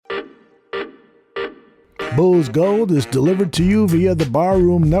Bulls Gold is delivered to you via the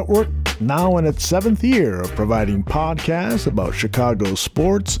Barroom Network, now in its 7th year of providing podcasts about Chicago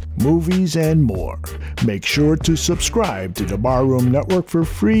sports, movies, and more. Make sure to subscribe to the Barroom Network for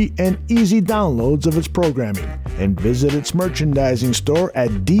free and easy downloads of its programming, and visit its merchandising store at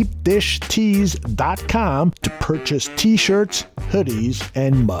deepdishtees.com to purchase t-shirts, hoodies,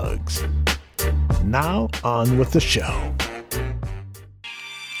 and mugs. Now, on with the show.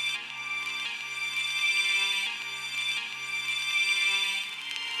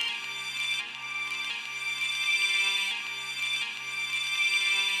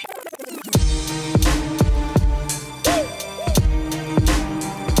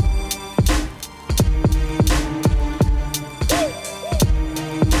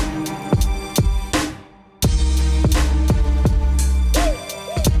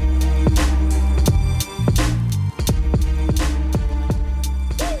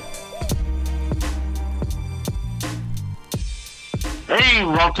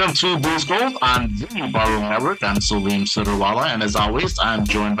 Welcome to Bulls Gold on the Barroom Network. I'm Salim Sudurwala, and as always, I'm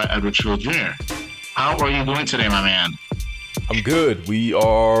joined by Edward Trill Jr. How are you doing today, my man? I'm good.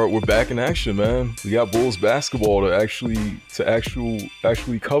 We're back in action, man. We got Bulls basketball to actually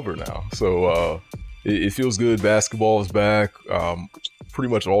cover now. So it feels good. Basketball is back.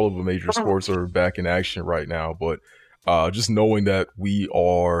 Pretty much all of the major sports are back in action right now. But just knowing that we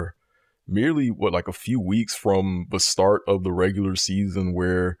are merely a few weeks from the start of the regular season,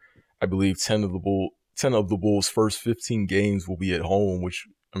 where I believe 10 of the Bulls' first 15 games will be at home, which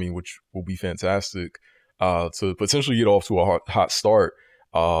will be fantastic to potentially get off to a hot start.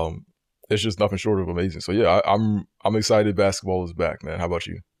 It's just nothing short of amazing. So yeah, I'm excited. Basketball is back, man. How about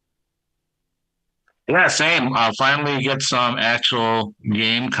you? Yeah, same. Finally get some actual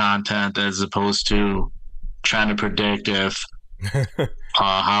game content as opposed to trying to predict if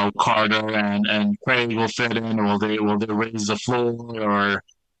how Carter and Craig will fit in, or will they raise the floor, or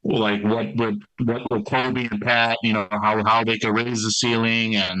like what will Coby and Pat, how they could raise the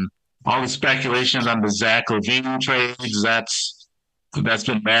ceiling, and all the speculations on the Zach LaVine trades. That's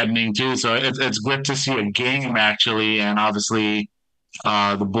been maddening too. So it's good to see a game actually, and obviously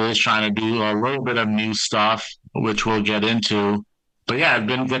the Bulls trying to do a little bit of new stuff, which we'll get into. But yeah, it's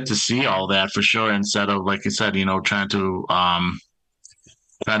been good to see all that for sure, instead of, like you said, trying to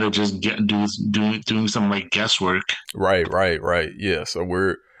just doing some like guesswork. Right. Yeah. So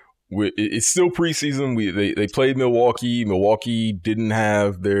it's still preseason. They played Milwaukee. Milwaukee didn't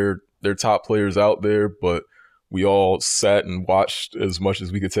have their top players out there, but we all sat and watched as much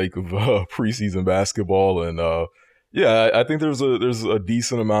as we could take of preseason basketball. And yeah, I think there's a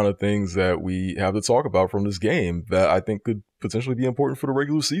decent amount of things that we have to talk about from this game that I think could potentially be important for the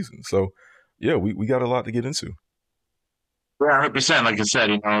regular season. So yeah, we got a lot to get into. Yeah, 100%. Like I said,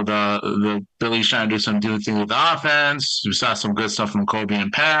 the Billy's trying to do some new things with the offense. We saw some good stuff from Coby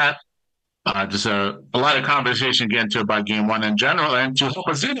and Pat. Just a lot of conversation getting to about Game 1 in general. And to help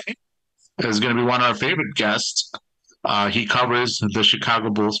us in it is going to be one of our favorite guests. He covers the Chicago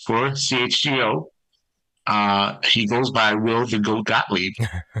Bulls for CHGO. He goes by Will the Goat Gottlieb.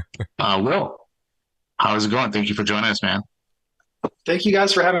 Will, how's it going? Thank you for joining us, man. Thank you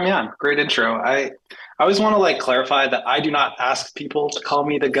guys for having me on. Great intro. I always want to clarify that I do not ask people to call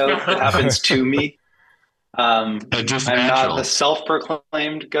me the GOAT. It happens to me. I'm not the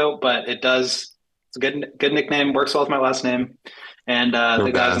self-proclaimed GOAT, but it does. It's a good nickname. Works well with my last name, and the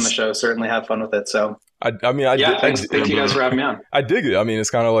guys on the show certainly have fun with it. So thank you guys for having me on. I dig it. I mean,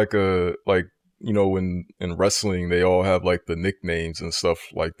 it's kind of like in wrestling, they all have the nicknames and stuff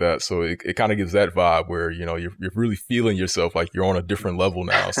like that. So it kind of gives that vibe where, you're really feeling yourself like you're on a different level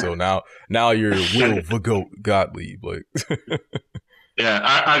now. So now you're Will the Goat Gottlieb. Yeah,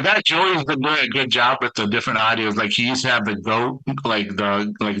 I got Joey's been doing a good job with the different audios. Like he used to have the goat,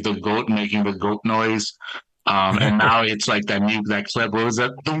 the goat making the goat noise. And now it's like that clip. What was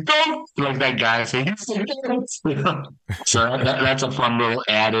that? Like that guy saying, so that's a fun little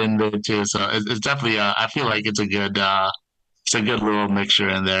add in there too. So it's definitely, I feel like it's a good little mixture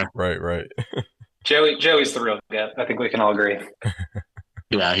in there. Right. Joey's the real guy. I think we can all agree.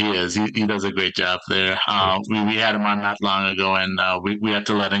 Yeah, he is. He does a great job there. We had him on not long ago, and we had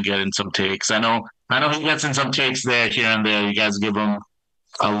to let him get in some takes. I know he gets in some takes there, here and there. You guys give him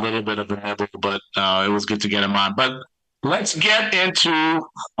a little bit of a nibble, but it was good to get him on. But let's get into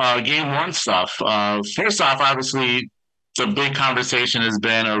Game 1 stuff. First off, obviously, the big conversation has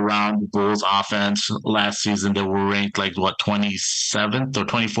been around the Bulls offense. Last season, they were ranked 27th or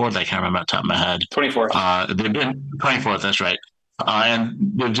 24th? I can't remember off the top of my head. 24th. They've been 24th, that's right. And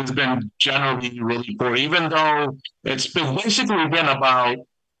they've just been generally really poor, even though it's basically been about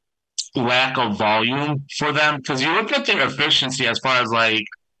lack of volume for them. Because you look at their efficiency as far as like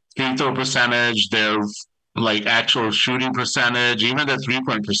free throw percentage, their like actual shooting percentage, even the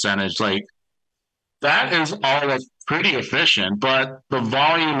 3-point percentage, like that is all like pretty efficient, but the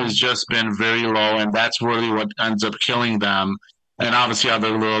volume has just been very low, and that's really what ends up killing them. And obviously,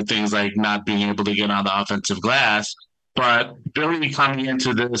 other little things like not being able to get on the offensive glass. But Billy coming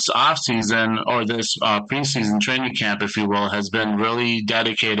into this offseason or this preseason training camp, if you will, has been really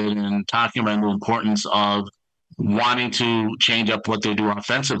dedicated in talking about the importance of wanting to change up what they do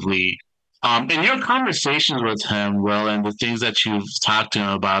offensively. In your conversations with him, Will, and the things that you've talked to him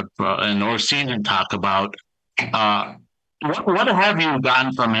about and or seen him talk about, uh, what have you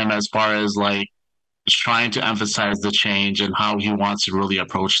gotten from him as far as like trying to emphasize the change and how he wants to really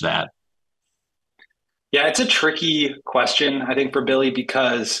approach that? Yeah, it's a tricky question, I think, for Billy,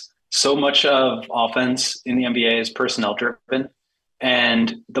 because so much of offense in the NBA is personnel driven.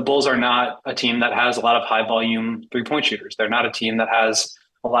 And the Bulls are not a team that has a lot of high volume 3-point shooters. They're not a team that has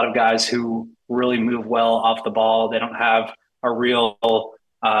a lot of guys who really move well off the ball. They don't have a real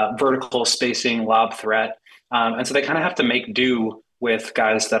vertical spacing lob threat. And so they kind of have to make do with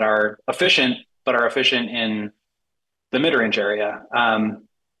guys that are efficient, but are efficient in the mid-range area.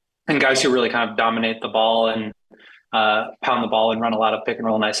 And guys who really kind of dominate the ball and pound the ball and run a lot of pick and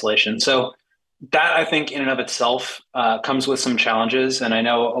roll and isolation. So that, I think, in and of itself comes with some challenges. And I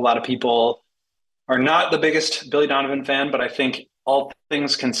know a lot of people are not the biggest Billy Donovan fan, but I think all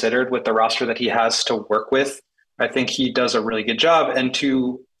things considered, with the roster that he has to work with, I think he does a really good job. And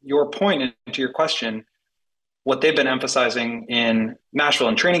to your point and to your question, what they've been emphasizing in Nashville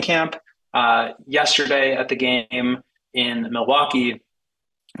and training camp, yesterday at the game in Milwaukee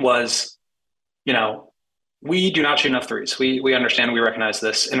was, we do not shoot enough threes. We understand, we recognize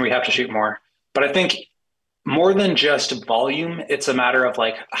this, and we have to shoot more. But I think more than just volume, it's a matter of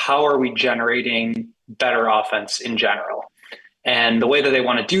like, how are we generating better offense in general? And the way that they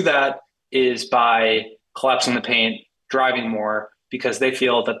want to do that is by collapsing the paint, driving more, because they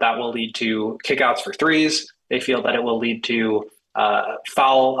feel that that will lead to kickouts for threes. They feel that it will lead to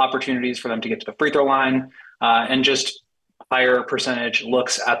foul opportunities for them to get to the free throw line, and just higher percentage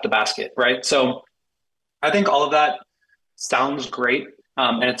looks at the basket, right? So I think all of that sounds great,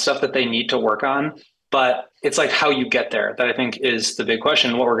 and it's stuff that they need to work on, but it's like how you get there that I think is the big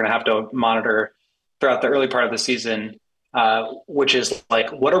question, what we're going to have to monitor throughout the early part of the season, which is like,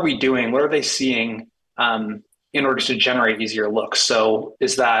 what are we doing? What are they seeing in order to generate easier looks? So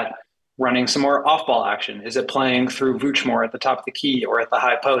is that running some more off-ball action? Is it playing through Vooch more at the top of the key or at the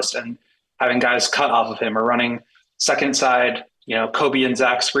high post and having guys cut off of him, or running second side, Coby and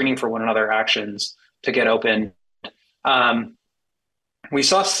Zach screening for one another actions to get open? We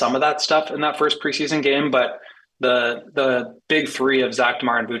saw some of that stuff in that first preseason game, but the big three of Zach,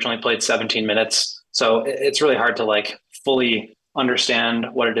 DeMar, and Vooch only played 17 minutes. So it's really hard to like fully understand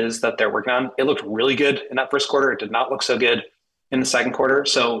what it is that they're working on. It looked really good in that first quarter. It did not look so good in the second quarter.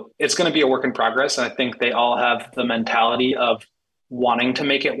 So it's going to be a work in progress. And I think they all have the mentality of wanting to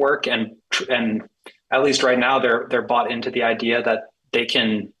make it work. And at least right now they're bought into the idea that they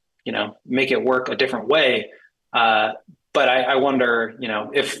can, make it work a different way. But I wonder,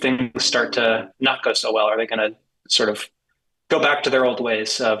 if things start to not go so well, are they going to sort of go back to their old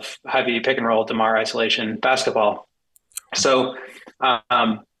ways of heavy pick and roll, DeMar isolation basketball? So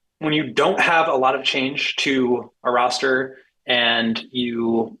when you don't have a lot of change to a roster and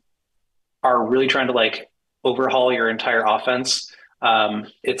you are really trying to like overhaul your entire offense,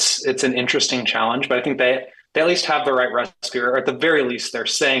 it's an interesting challenge. But I think they at least have the right recipe, or at the very least they're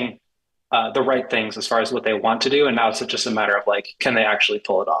saying the right things as far as what they want to do. And now it's just a matter of like, can they actually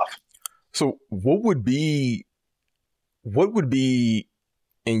pull it off? So what would be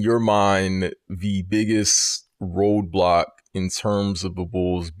in your mind the biggest roadblock in terms of the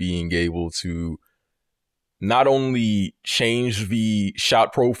Bulls being able to not only change the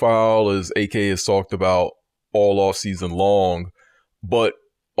shot profile, as AK has talked about all off season long, but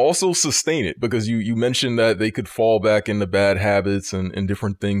also sustain it? Because you mentioned that they could fall back into bad habits and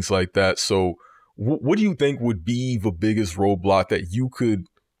different things like that. So what do you think would be the biggest roadblock that you could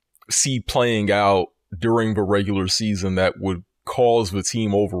see playing out during the regular season that would cause the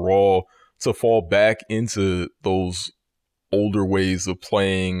team overall to fall back into those older ways of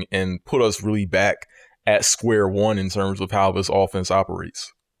playing and put us really back at square one in terms of how this offense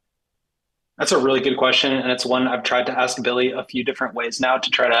operates? That's a really good question. And it's one I've tried to ask Billy a few different ways now to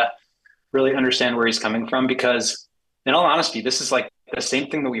try to really understand where he's coming from, because in all honesty, this is like the same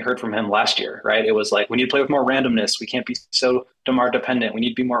thing that we heard from him last year, right? It was like, we need to play with more randomness. We can't be so DeMar dependent. We need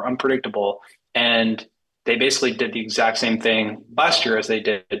to be more unpredictable. And they basically did the exact same thing last year as they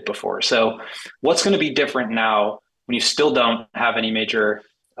did before. So what's going to be different now when you still don't have any major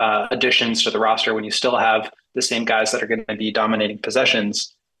additions to the roster, when you still have the same guys that are going to be dominating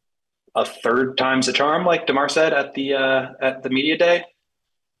possessions? A third time's a charm, like DeMar said at the media day.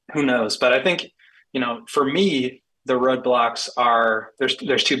 Who knows? But I think, for me, the roadblocks are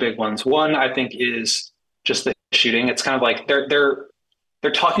there's two big ones. One, I think, is just the shooting. It's kind of like they're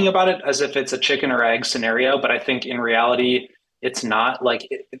talking about it as if it's a chicken or egg scenario, but I think in reality, it's not. Like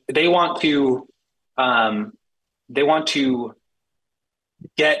they want to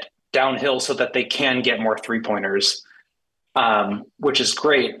get downhill so that they can get more 3-pointers, which is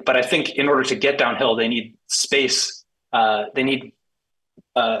great. But I think in order to get downhill, they need space. They need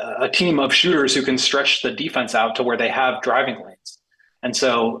a team of shooters who can stretch the defense out to where they have driving lanes. And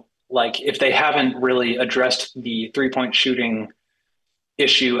so, like, if they haven't really addressed the 3-point shooting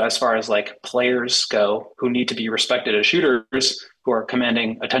issue as far as like players go who need to be respected as shooters who are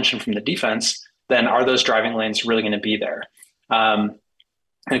commanding attention from the defense, then are those driving lanes really going to be there? And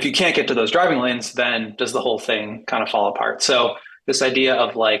if you can't get to those driving lanes, then does the whole thing kind of fall apart? So this idea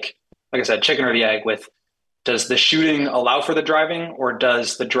of like I said, chicken or the egg with, does the shooting allow for the driving, or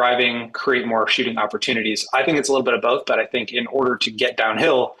does the driving create more shooting opportunities? I think it's a little bit of both, but I think in order to get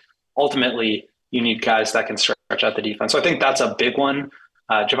downhill, ultimately you need guys that can stretch out the defense. So I think that's a big one.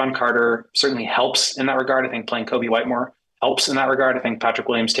 Javon Carter certainly helps in that regard. I think playing Coby Whitemore helps in that regard. I think Patrick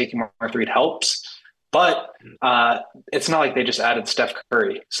Williams taking more three helps. But it's not like they just added Steph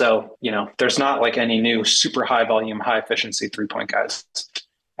Curry. So, there's not like any new super high volume, high efficiency 3-point guys.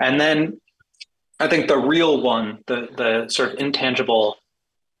 And then I think the real one, the sort of intangible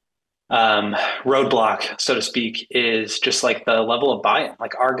roadblock, so to speak, is just like the level of buy-in.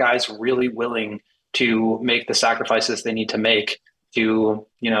 Like, are guys really willing to make the sacrifices they need to make to,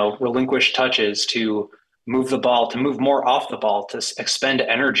 relinquish touches, to move the ball, to move more off the ball, to expend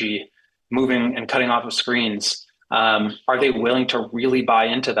energy moving and cutting off of screens? Are they willing to really buy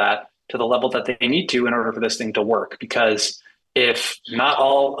into that to the level that they need to in order for this thing to work? Because if not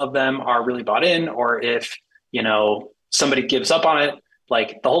all of them are really bought in, or if, somebody gives up on it,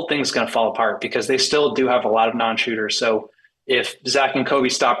 like the whole thing's going to fall apart, because they still do have a lot of non-shooters. So if Zach and Coby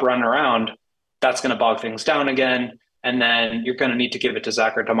stop running around, that's going to bog things down again. And then you're going to need to give it to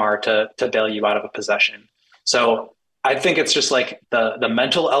Zach or DeMar to bail you out of a possession. So I think it's just like the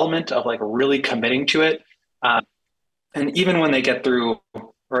mental element of like really committing to it. And even when they get through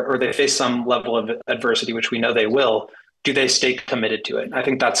or they face some level of adversity, which we know they will, do they stay committed to it? I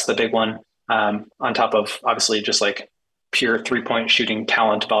think that's the big one, on top of obviously just like pure 3-point shooting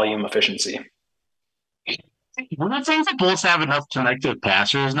talent, volume, efficiency. Well, I think the Bulls have enough connected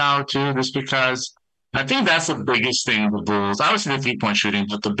passers now too, just because I think that's the biggest thing the Bulls, obviously the 3-point shooting,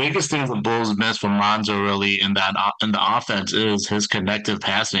 but the biggest thing the Bulls miss from Lonzo really in the offense is his connective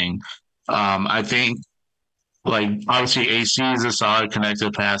passing. I think, like, obviously AC is a solid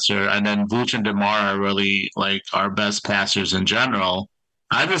connected passer, and then Vooch and DeMar are really like our best passers in general.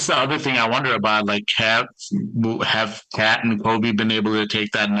 I guess the other thing I wonder about, like, have Cat and Coby been able to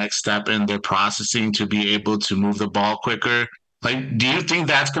take that next step in their processing to be able to move the ball quicker? Like, do you think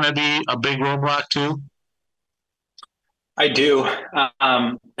that's going to be a big roadblock too? I do.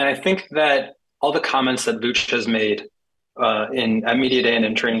 And I think that all the comments that Vooch has made at Media Day and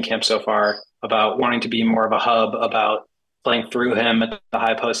in training camp so far about wanting to be more of a hub, about playing through him at the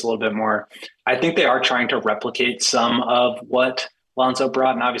high post a little bit more, I think they are trying to replicate some of what Lonzo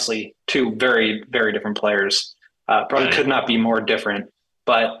brought. And obviously two very, very different players, probably could not be more different,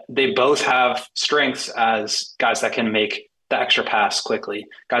 but they both have strengths as guys that can make the extra pass quickly,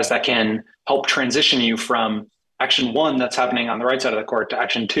 guys that can help transition you from action one that's happening on the right side of the court to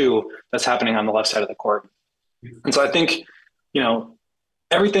action two that's happening on the left side of the court. And so I think,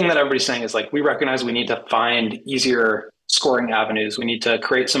 everything that everybody's saying is like, we recognize we need to find easier scoring avenues. We need to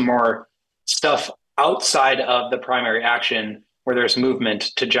create some more stuff outside of the primary action where there's movement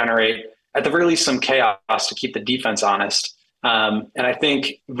to generate, at the very least, some chaos to keep the defense honest. And I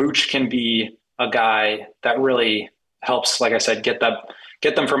think Vooch can be a guy that really helps, like I said, get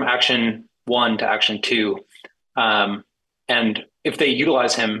them from action one to action two. And if they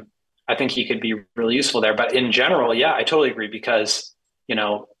utilize him, I think he could be really useful there. But in general, yeah, I totally agree, because,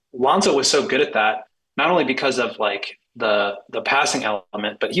 Lonzo was so good at that, not only because of like the passing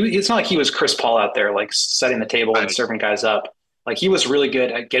element, but it's not like he was Chris Paul out there, like setting the table and serving guys up. Like, he was really good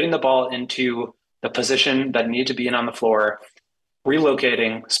at getting the ball into the position that needed to be in on the floor,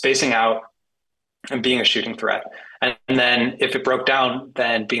 relocating, spacing out, and being a shooting threat. And then if it broke down,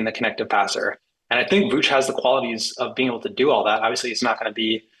 then being the connective passer. And I think Vooch has the qualities of being able to do all that. Obviously, he's not going to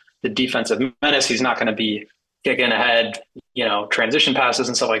be the defensive menace. He's not going to be kicking ahead, transition passes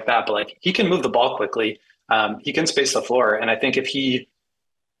and stuff like that. But like he can move the ball quickly. He can space the floor. And I think if he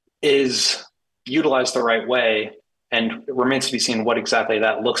is utilized the right way, and it remains to be seen what exactly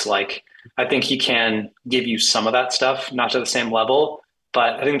that looks like, I think he can give you some of that stuff, not to the same level.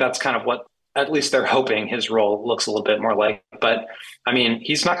 But I think that's kind of what at least they're hoping his role looks a little bit more like. But I mean,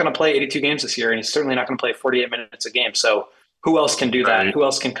 he's not going to play 82 games this year, and he's certainly not going to play 48 minutes a game. So who else can do that? Who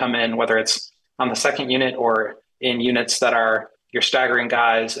else can come in, whether it's on the second unit or in units that are your staggering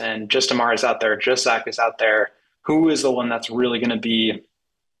guys, and just Amar is out there, just Zach is out there. Who is the one that's really going to be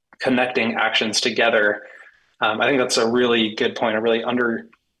connecting actions together? I think that's a really good point, a really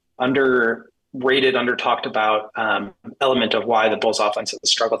underrated, under-talked about element of why the Bulls offense has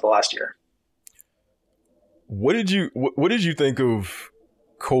struggled the last year. What did you think of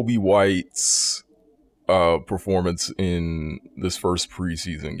Coby White's performance in this first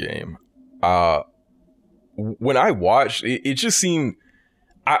preseason game? When I watched, it just seemed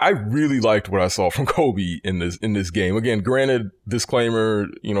I really liked what I saw from Coby in this game. Again, granted, disclaimer,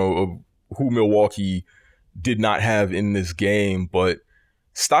 of who Milwaukee did not have in this game, but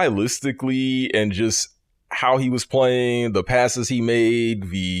stylistically and just how he was playing, the passes he made,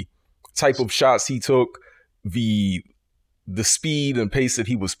 the type of shots he took, the speed and pace that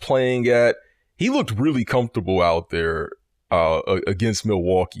he was playing at, he looked really comfortable out there against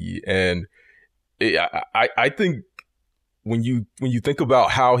Milwaukee. And I think when you think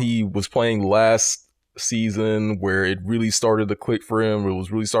about how he was playing last season, where it really started to click for him, it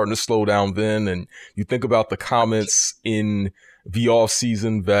was really starting to slow down then, and you think about the comments in the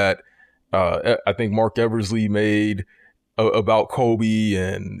offseason that I think Mark Eversley made about Coby,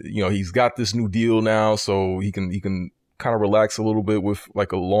 and he's got this new deal now, so he can kind of relax a little bit with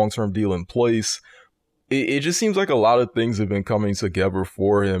like a long-term deal in place. It just seems like a lot of things have been coming together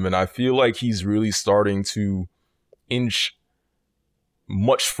for him, and I feel like he's really starting to inch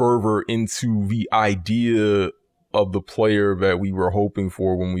much further into the idea of the player that we were hoping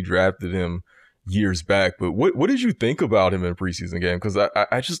for when we drafted him years back. But what did you think about him in a preseason game? Because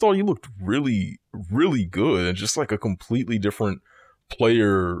I just thought he looked really, really good, and just like a completely different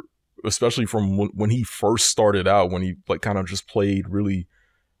player, especially from when he first started out, when he like kind of just played really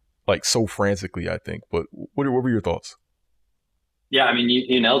like so frantically, I think. But what were your thoughts? Yeah, I mean,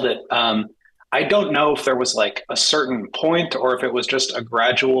 you nailed it. I don't know if there was like a certain point or if it was just a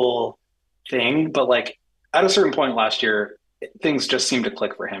gradual thing, but like at a certain point last year, things just seemed to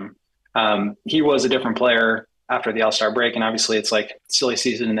click for him. He was a different player after the All-Star break, and obviously it's like silly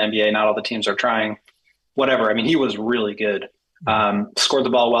season in the NBA. Not all the teams are trying, whatever. I mean, he was really good. Scored the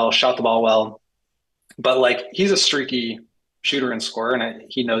ball well, shot the ball well, but like he's a streaky shooter and scorer, and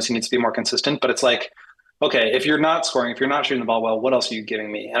he knows he needs to be more consistent. But it's like, okay, if you're not scoring, if you're not shooting the ball well, what else are you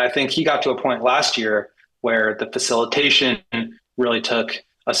giving me? And I think he got to a point last year where the facilitation really took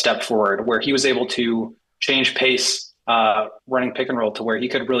a step forward, where he was able to change pace, running pick and roll, to where he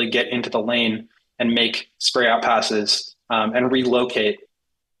could really get into the lane and make spray out passes and relocate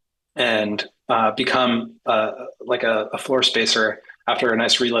and become like a floor spacer after a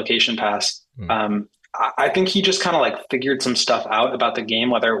nice relocation pass. I think he just kind of like figured some stuff out about the game,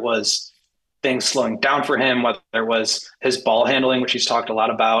 whether it was things slowing down for him, whether it was his ball handling, which he's talked a lot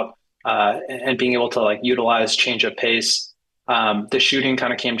about, and being able to like utilize change of pace. The shooting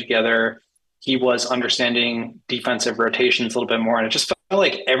kind of came together. He was understanding defensive rotations a little bit more. And it just felt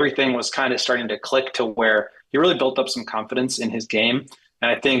like everything was kind of starting to click to where he really built up some confidence in his game.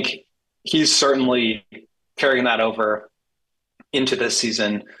 And I think he's certainly carrying that over into this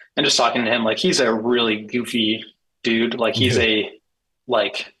season. And just talking to him, like he's a really goofy dude. Like he's I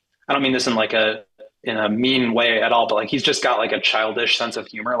don't mean this in a mean way at all, but like he's just got like a childish sense of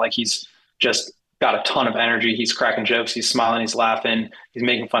humor. Like he's just got a ton of energy. He's cracking jokes. He's smiling. He's laughing. He's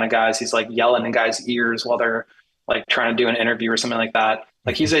making fun of guys. He's like yelling in guys' ears while they're like trying to do an interview or something like that.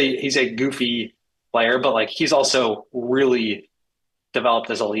 Like he's a goofy player, but like he's also really developed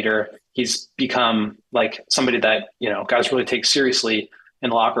as a leader. He's become like somebody that, guys really take seriously in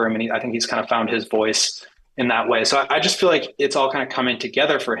the locker room. And I think he's kind of found his voice in that way. So I just feel like it's all kind of coming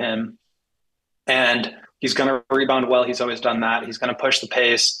together for him, and he's going to rebound well. He's always done that. He's going to push the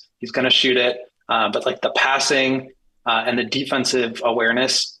pace. He's going to shoot it. But like the passing and the defensive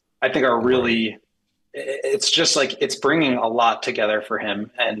awareness, I think are really, it's just like, it's bringing a lot together for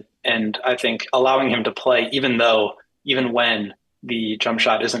him. And I think allowing him to play, even when the jump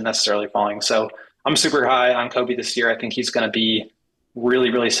shot isn't necessarily falling. So I'm super high on Coby this year. I think he's going to be really,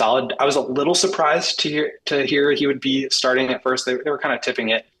 really solid. I was a little surprised to hear he would be starting at first. They were kind of tipping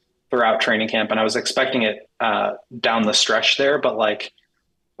it throughout training camp, and I was expecting it down the stretch there. But like,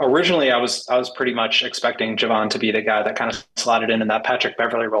 originally I was pretty much expecting Javon to be the guy that kind of slotted in that Patrick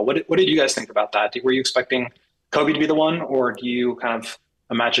Beverley role. What did you guys think about that? Were you expecting Coby to be the one, or do you kind of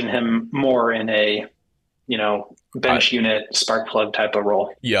imagine him more in a, bench unit spark plug type of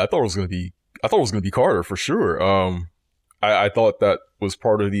role? Yeah, I thought it was going to be Carter for sure. I thought that was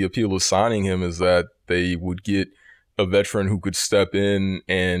part of the appeal of signing him, is that they would get a veteran who could step in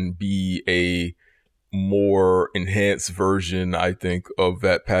and be a more enhanced version, I think, of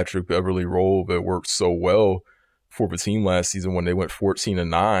that Patrick Beverley role that worked so well for the team last season when they went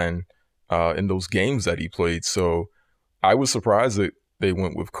 14-9 in those games that he played. So I was surprised that they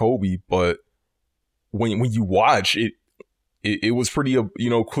went with Coby, but when you watch it, it was pretty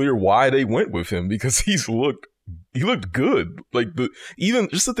clear why they went with him, because he looked good. Like even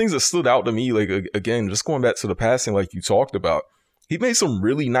just the things that stood out to me, like again, just going back to the passing, like you talked about, he made some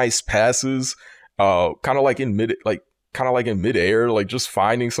really nice passes, kind of like in midair, like just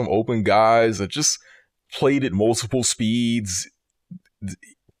finding some open guys that just played at multiple speeds.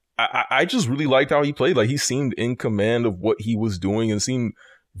 I just really liked how he played. Like he seemed in command of what he was doing and seemed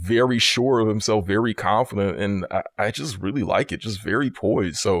very sure of himself, very confident, and I just really like it, just very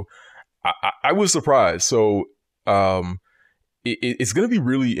poised. So I was surprised. So it's going to be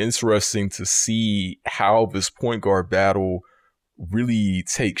really interesting to see how this point guard battle really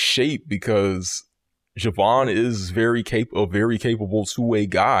takes shape, because Javon is a very capable two-way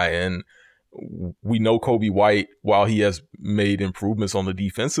guy, and we know Coby White, while he has made improvements on the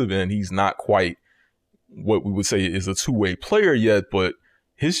defensive end, he's not quite what we would say is a two-way player yet, but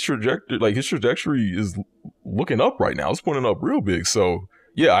his trajectory is looking up right now. It's pointing up real big. So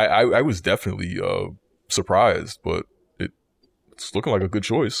yeah, I was definitely surprised, but it's looking like a good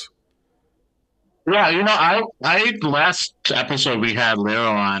choice. Yeah, I last episode we had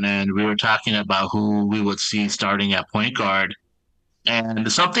Lero on, and we were talking about who we would see starting at point guard.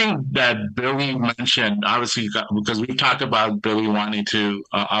 And something that Billy mentioned, obviously, because we talked about Billy wanting to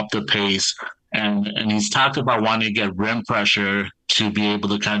up the pace, and he's talked about wanting to get rim pressure to be able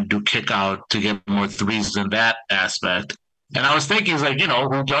to kind of do kick out to get more threes in that aspect. And I was thinking, like,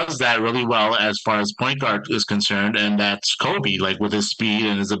 who does that really well as far as point guard is concerned, and that's Coby, like with his speed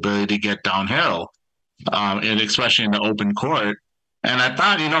and his ability to get downhill, and especially in the open court. And I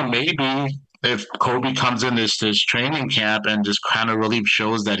thought, maybe if Coby comes in this training camp and just kind of really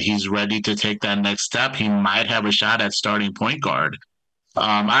shows that he's ready to take that next step, he might have a shot at starting point guard.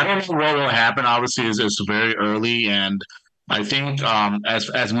 I don't know what will happen. Obviously, it's very early, and I think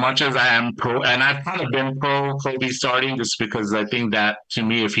as much as I am pro, and I've kind of been pro Coby starting, just because I think that, to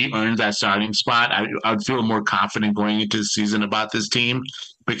me, if he earns that starting spot, I'd feel more confident going into the season about this team,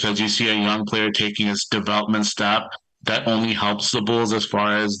 because you see a young player taking his development step that only helps the Bulls as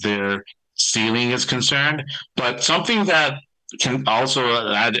far as their ceiling is concerned. But something that can also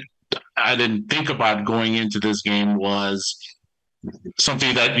I didn't think about going into this game was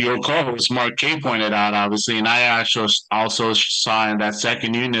something that your co-host Mark K pointed out, obviously, and I actually also saw in that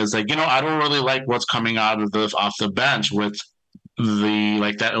second unit, is like, I don't really like what's coming out of off the bench with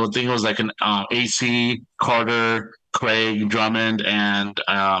that. I think it was like an AC, Carter, Craig, Drummond, and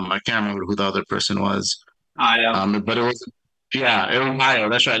I can't remember who the other person was. But it was it was Mayo.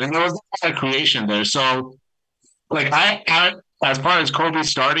 That's right. And there was a lot of creation there. So, like, I as far as Coby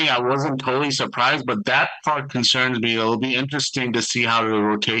starting, I wasn't totally surprised, but that part concerns me. It'll be interesting to see how the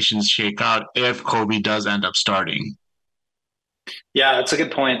rotations shake out if Coby does end up starting. Yeah, that's a good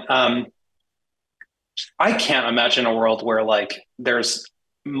point. I can't imagine a world where, like, there's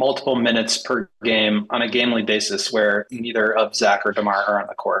multiple minutes per game on a gamely basis where neither of Zach or DeMar are on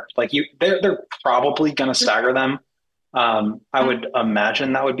the court. Like, they're probably going to stagger them. I would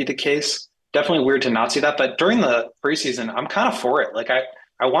imagine that would be the case. Definitely weird to not see that, but during the preseason, I'm kind of for it. Like,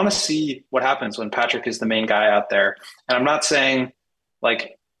 I want to see what happens when Patrick is the main guy out there. And I'm not saying,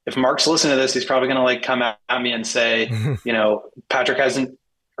 like, if Mark's listening to this, he's probably going to, like, come at me and say, Patrick hasn't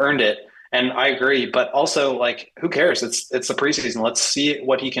earned it. And I agree, but also, like, who cares? It's the preseason. Let's see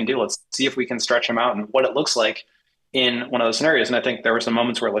what he can do. Let's see if we can stretch him out and what it looks like in one of those scenarios. And I think there were some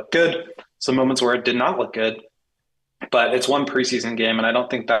moments where it looked good, some moments where it did not look good, but it's one preseason game. And I don't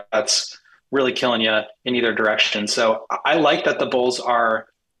think that's really killing you in either direction. So I like that the Bulls are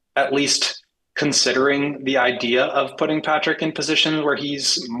at least considering the idea of putting Patrick in positions where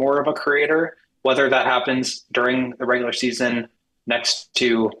he's more of a creator, whether that happens during the regular season next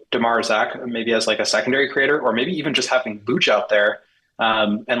to DeMar Zach, maybe as like a secondary creator, or maybe even just having Vooch out there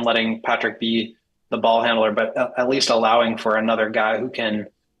and letting Patrick be the ball handler, but at least allowing for another guy who can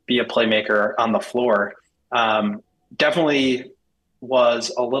be a playmaker on the floor. Definitely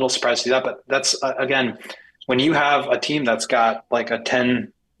was a little surprised to see that, but that's again, when you have a team that's got like a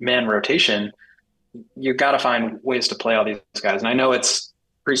 10 man rotation, you got to find ways to play all these guys. And I know it's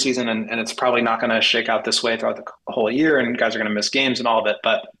preseason and it's probably not going to shake out this way throughout the whole year, and guys are going to miss games and all of it.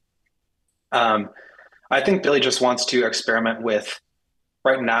 But I think Billy just wants to experiment with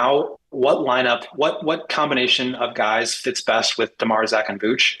right now what lineup, what combination of guys fits best with DeMar, Zach, and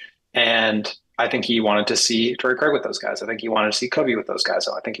Vooch. And I think he wanted to see Torrey Craig with those guys. I think he wanted to see Coby with those guys.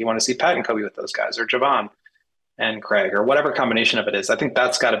 I think he wanted to see Pat and Coby with those guys, or Javon and Craig, or whatever combination of it is. I think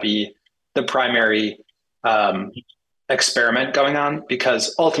that's got to be the primary experiment going on,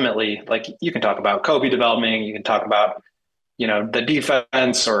 because ultimately, like, you can talk about Coby developing, you can talk about, the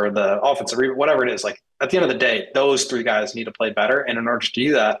defense or the offensive, whatever it is. Like, at the end of the day, those three guys need to play better. And in order to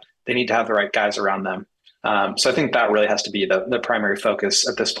do that, they need to have the right guys around them. So I think that really has to be the primary focus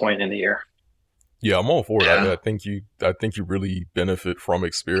at this point in the year. Yeah, I'm all for it. I think you really benefit from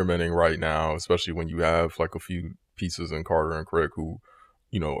experimenting right now, especially when you have like a few pieces in Carter and Craig who,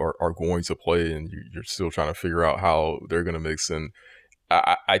 are going to play, and you're still trying to figure out how they're going to mix in.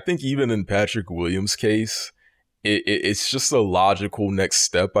 I think even in Patrick Williams' case, it's just a logical next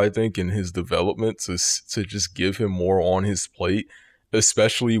step, I think, in his development to just give him more on his plate,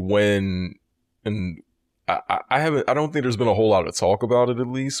 especially when, and I don't think there's been a whole lot of talk about it, at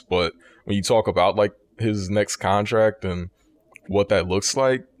least, but when you talk about like his next contract and what that looks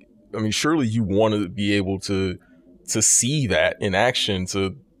like, I mean, surely you want to be able to see that in action,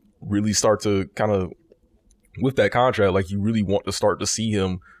 to really start to kind of, with that contract, like, you really want to start to see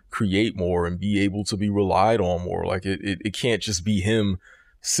him create more and be able to be relied on more. Like, it can't just be him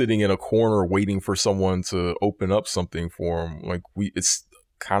sitting in a corner waiting for someone to open up something for him. Like, it's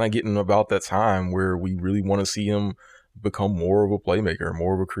kind of getting about that time where we really want to see him become more of a playmaker,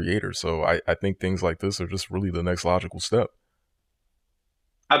 more of a creator. So I think things like this are just really the next logical step.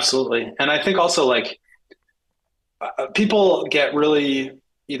 Absolutely. And I think also, like, people get really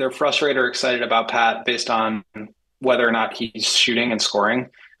either frustrated or excited about Pat based on whether or not he's shooting and scoring.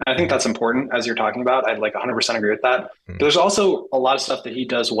 And I think that's important, as you're talking about. I'd like 100% agree with that. But there's also a lot of stuff that he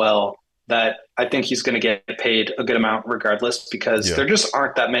does well that I think he's going to get paid a good amount regardless, because there just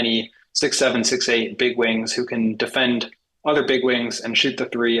aren't that many 6'7", 6'8" big wings who can defend other big wings and shoot the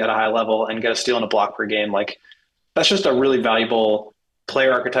three at a high level and get a steal and a block per game. Like, that's just a really valuable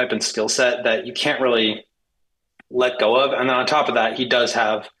player archetype and skill set that you can't really let go of. And then on top of that, he does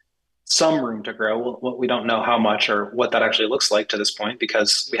have some room to grow. We don't know how much or what that actually looks like to this point,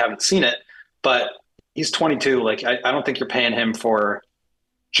 because we haven't seen it, but he's 22. Like, I don't think you're paying him for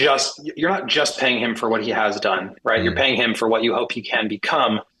you're not just paying him for what he has done, right? You're paying him for what you hope he can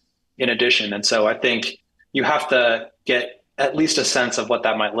become in addition. And so I think you have to get at least a sense of what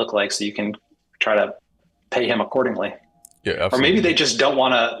that might look like so you can try to pay him accordingly. Yeah, absolutely. Or maybe they just don't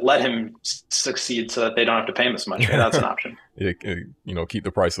want to let him succeed so that they don't have to pay him as much. That's an option. Yeah, keep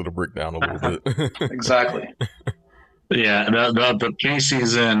the price of the brick down a little bit. Exactly. Yeah, the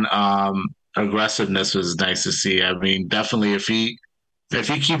preseason aggressiveness was nice to see. I mean, definitely if he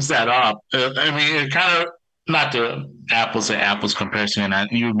keeps that up, I mean, it kind of, not the apples to apples comparison, and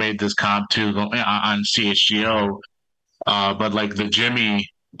you made this comp too on CHGO, but like the Jimmy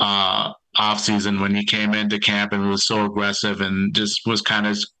offseason when he came into camp and was so aggressive and just was kind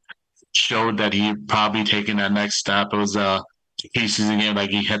of showed that he probably taken that next step. It was a preseason game,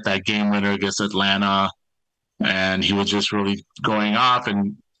 like he hit that game winner against Atlanta, and he was just really going off,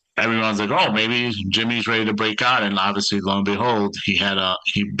 and everyone's like, oh, maybe Jimmy's ready to break out. And obviously, lo and behold,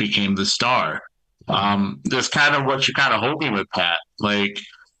 he became the star. That's kind of what you're kind of hoping with Pat. Like,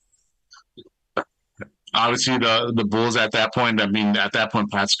 obviously, the Bulls at that point,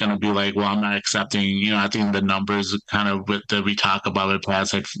 Pat's going to be like, well, I'm not accepting, I think the numbers kind of that we talk about with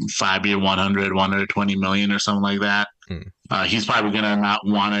Pat's like 5-year, 120 million or something like that. He's probably going to not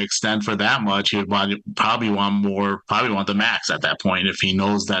want to extend for that much. He'd probably want the max at that point if he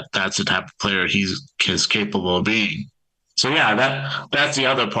knows that that's the type of player he's capable of being. So yeah, that's the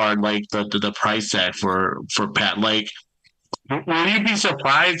other part, like the price tag for Pat. Like, will you be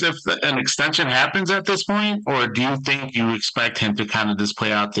surprised if an extension happens at this point, or do you think you expect him to kind of just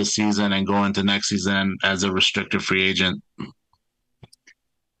play out this season and go into next season as a restricted free agent?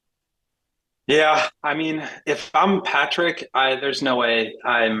 Yeah, I mean, if I'm Patrick, there's no way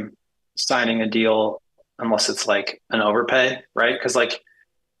I'm signing a deal unless it's like an overpay, right? Because like,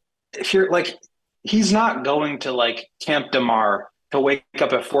 if you're like, he's not going to like Camp DeMar to wake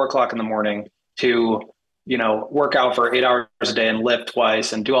up at 4:00 in the morning to, work out for 8 hours a day and lift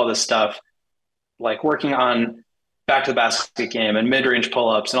twice and do all this stuff, like working on back to the basket game and mid-range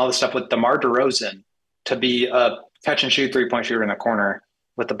pull-ups and all this stuff with DeMar DeRozan to be a catch and shoot 3-point shooter in the corner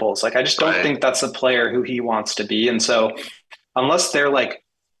with the Bulls. Like, I just don't think that's a player who he wants to be. And so unless they're like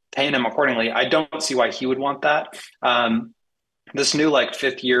paying him accordingly. I don't see why he would want that. This new like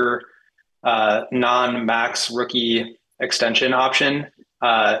 5th-year non-max rookie extension option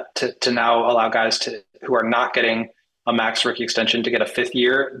to now allow guys who are not getting a max rookie extension to get a 5th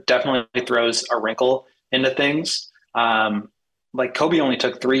year definitely throws a wrinkle into things. Like Coby only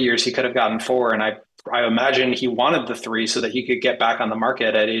took 3 years. He could have gotten 4. And I imagine he wanted the 3 so that he could get back on the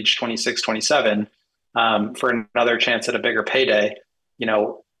market at age 26, 27 for another chance at a bigger payday,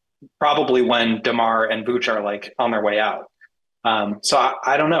 probably when DeMar and Vooch are like on their way out. So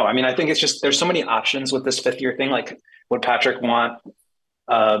I don't know. I mean, I think it's just, there's so many options with this 5th year thing. Like, would Patrick want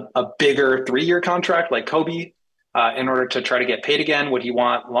a bigger 3-year contract like Coby in order to try to get paid again? Would he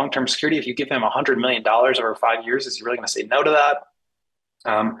want long-term security? If you give him $100 million over 5 years, is he really going to say no to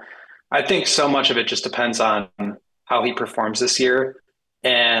that? I think so much of it just depends on how he performs this year.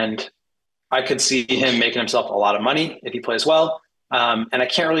 And I could see him making himself a lot of money if he plays well. And I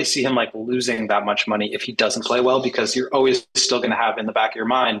can't really see him like losing that much money if he doesn't play well, because you're always still going to have in the back of your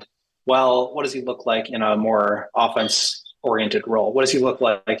mind, well, what does he look like in a more offense-oriented role? What does he look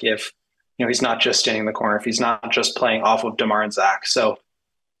like if he's not just standing in the corner, if he's not just playing off of DeMar and Zach? So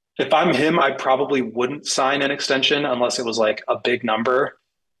if I'm him, I probably wouldn't sign an extension unless it was like a big number.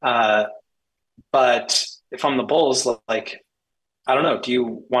 But if I'm the Bulls, like, I don't know, do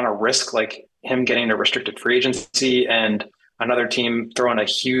you want to risk like him getting a restricted free agency and another team throwing a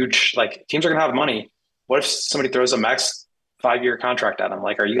huge, like, teams are going to have money. What if somebody throws a max 5-year contract at him?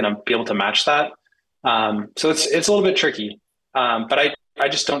 Like, are you going to be able to match that? So it's a little bit tricky. But I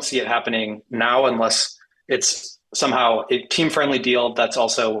just don't see it happening now unless it's somehow a team-friendly deal that's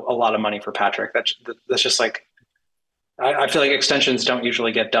also a lot of money for Patrick. That's just like, I feel like extensions don't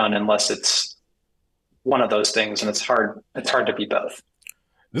usually get done unless it's one of those things, and it's hard to be both.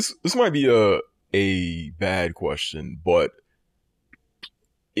 This might be a bad question, but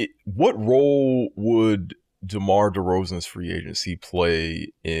what role would DeMar DeRozan's free agency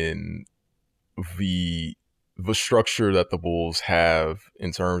play in the structure that the Bulls have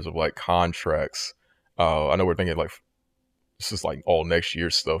in terms of like contracts? I know we're thinking like this is like all next year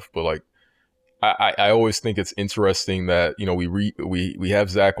stuff, but like I always think it's interesting that we have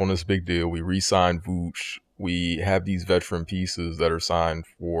Zach on this big deal, we re-signed Vooch, we have these veteran pieces that are signed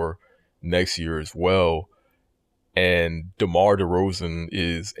for next year as well. And DeMar DeRozan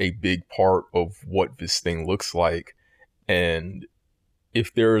is a big part of what this thing looks like. And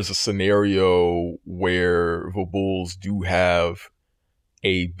if there is a scenario where the Bulls do have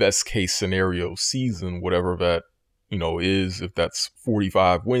a best case scenario season, whatever that, is, if that's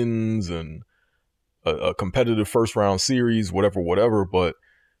 45 wins and a competitive first round series, whatever. But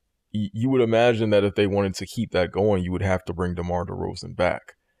you would imagine that if they wanted to keep that going, you would have to bring DeMar DeRozan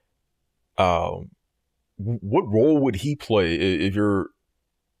back. What role would he play if you're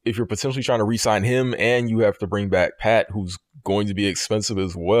potentially trying to re-sign him and you have to bring back Pat, who's going to be expensive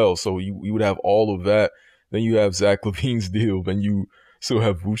as well? So you would have all of that. Then you have Zach LaVine's deal. Then you still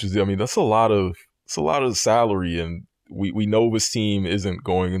have Vooch's deal. I mean, that's a lot of salary, and we know this team isn't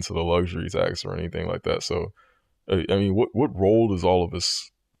going into the luxury tax or anything like that. So, I mean, what role does all of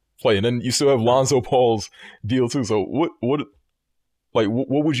this play? And then you still have Lonzo Ball's deal too. So what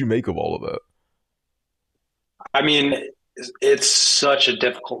would you make of all of that? I mean, it's such a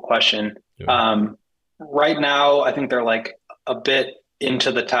difficult question. Yeah. Right now, I think they're like a bit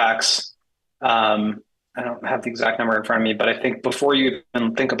into the tax. I don't have the exact number in front of me, but I think before you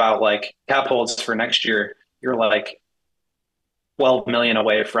even think about like cap holds for next year, you're like 12 million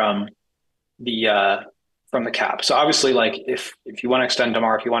away from the cap. So obviously, like if you want to extend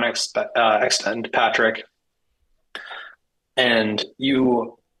DeMar, if you want to extend Patrick, and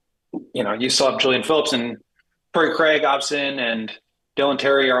you still have Julian Phillips and Torrey Craig, Obson, and Dylan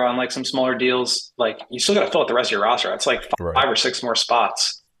Terry are on like some smaller deals. Like you still got to fill out the rest of your roster. It's like five or six more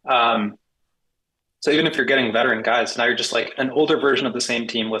spots. So even if you're getting veteran guys, now you're just like an older version of the same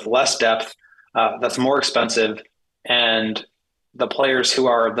team with less depth, that's more expensive, and the players who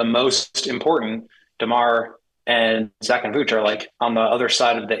are the most important, DeMar and Zach and Vooch, are like on the other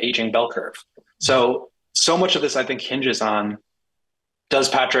side of the aging bell curve. So much of this, I think, hinges on, does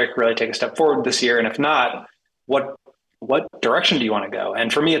Patrick really take a step forward this year? And if not, what direction do you want to go?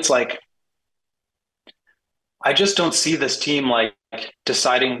 And for me, it's like, I just don't see this team like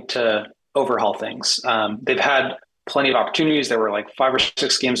deciding to overhaul things. They've had plenty of opportunities. They were like 5 or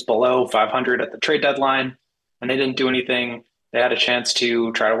 6 games below 500 at the trade deadline, and they didn't do anything. They had a chance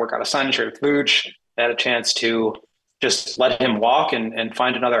to try to work out a sign and trade with Vooch. They had a chance to just let him walk and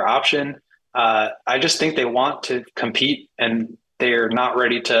find another option. I just think they want to compete, and they're not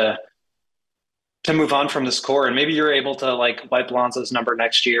ready to to move on from this core, and maybe you're able to like wipe Lonzo's number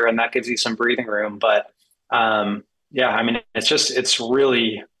next year, and that gives you some breathing room. But yeah, I mean, it's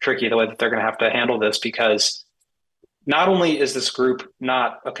really tricky the way that they're going to have to handle this, because not only is this group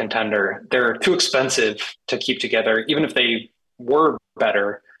not a contender, they're too expensive to keep together, even if they were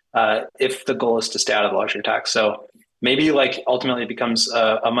better, if the goal is to stay out of the luxury tax. So maybe like ultimately it becomes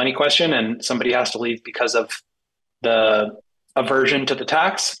a money question and somebody has to leave because of the aversion to the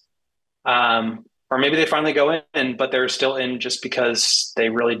tax. Or maybe they finally go in, but they're still in just because they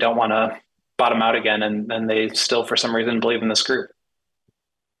really don't want to bottom out again. And they still, for some reason, believe in this group.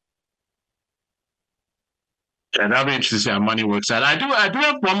 Yeah, that'll be interesting to see how money works out. I do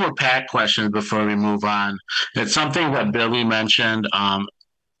have one more pack question before we move on. It's something that Billy mentioned,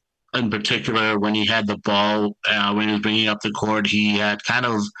 in particular when he had the ball, when he was bringing up the court, he had kind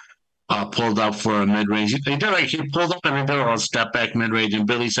of pulled up for a mid-range. He pulled up and did a step back mid-range, and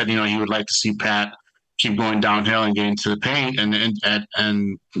Billy said, he would like to see Pat keep going downhill and getting to the paint and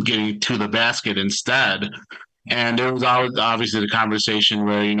getting to the basket instead. And there was always obviously the conversation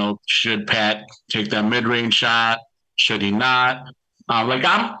where, should Pat take that mid-range shot? Should he not?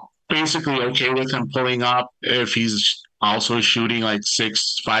 I'm basically okay with him pulling up if he's also shooting like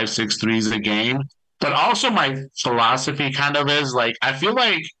 5, 6 threes a game. But also my philosophy kind of is like, I feel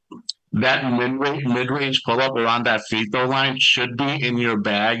like that mid-range pull-up around that free throw line should be in your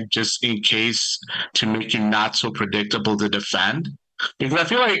bag just in case, to make you not so predictable to defend. Because I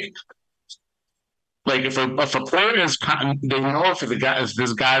feel like if a player is, they know if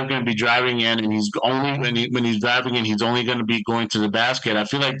this guy's going to be driving in and he's only when he's driving in, he's only going to be going to the basket. I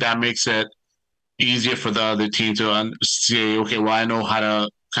feel like that makes it easier for the other team to say, okay, well, I know how to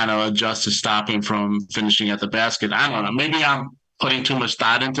kind of adjust to stop him from finishing at the basket. I don't know. Maybe I'm putting too much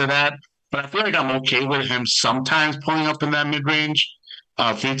thought into that, but I feel like I'm okay with him sometimes pulling up in that mid-range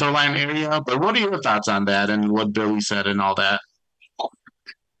free throw line area. But what are your thoughts on that and what Billy said and all that?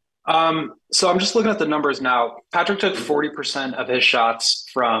 So I'm just looking at the numbers now. Patrick took 40% of his shots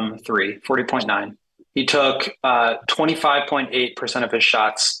from three, 40.9. He took 25.8% of his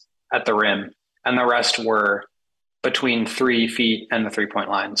shots at the rim, and the rest were between 3 feet and the 3-point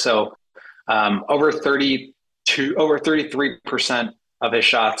line. So over 33% of his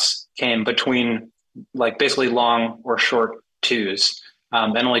shots came between like basically long or short twos,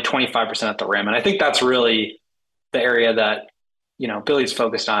 and only 25% at the rim. And I think that's really the area that, Billy's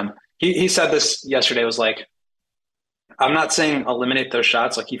focused on. He said this yesterday, was like, I'm not saying eliminate those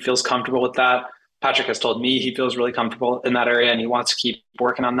shots. Like, he feels comfortable with that. Patrick has told me he feels really comfortable in that area and he wants to keep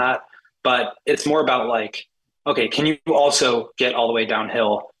working on that. But it's more about like, okay, can you also get all the way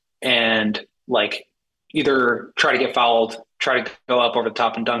downhill and like either try to get fouled, try to go up over the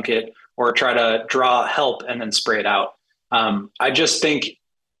top and dunk it, or try to draw help and then spray it out. I just think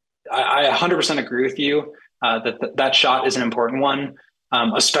I 100% agree with you that shot is an important one,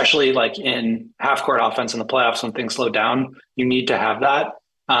 especially like in half-court offense in the playoffs when things slow down. You need to have that.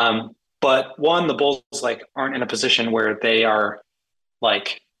 But one, the Bulls like aren't in a position where they are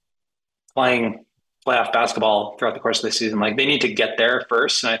like playing playoff basketball throughout the course of the season. Like, they need to get there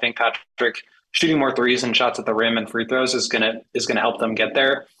first. And I think Patrick shooting more threes and shots at the rim and free throws is gonna help them get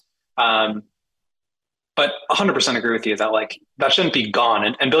there. But 100% agree with you that like that shouldn't be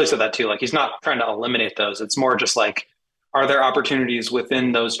gone. And Billy said that too. Like, he's not trying to eliminate those. It's more just like, are there opportunities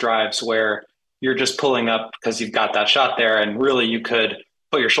within those drives where you're just pulling up because you've got that shot there, and really you could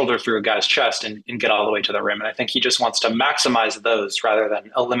put your shoulder through a guy's chest and get all the way to the rim. And I think he just wants to maximize those rather than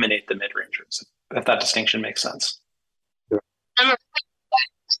eliminate the mid-rangers, if that distinction makes sense. It's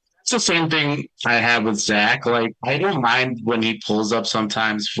the same thing I have with Zach. Like, I don't mind when he pulls up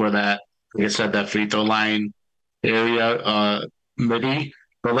sometimes for that, like I said, that free throw line area, midi.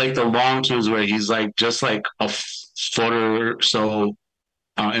 But like the long twos where he's like just like a foot or so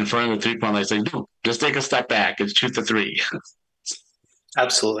in front of the 3-point line, it's like, dude, just take a step back and shoot the three.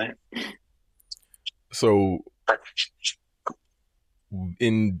 Absolutely. So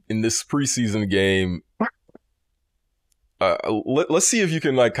in this preseason game, let's see if you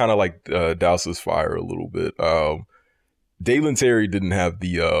can like kind of like douse this fire a little bit. Dalen Terry didn't have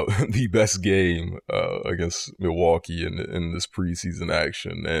the the best game against Milwaukee in this preseason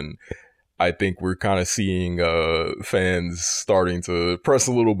action, and I think we're kind of seeing fans starting to press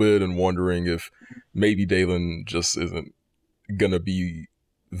a little bit and wondering if maybe Dalen just isn't gonna be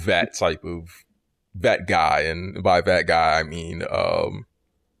that type of that guy. And by that guy, I mean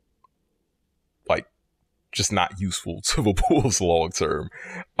like just not useful to the Bulls long term.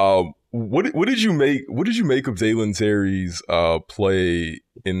 What did you make of Dalen Terry's play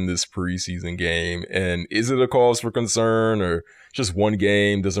in this preseason game? And is it a cause for concern, or just one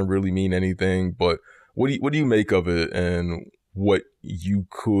game doesn't really mean anything? But what do you make of it, and what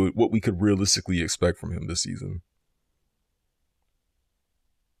we could realistically expect from him this season?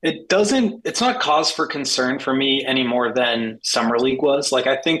 It's not cause for concern for me any more than Summer League was. Like,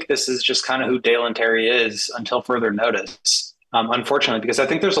 I think this is just kind of who Dalen Terry is until further notice. Unfortunately, because I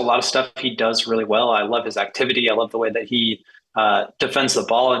think there's a lot of stuff he does really well. I love his activity. I love the way that he defends the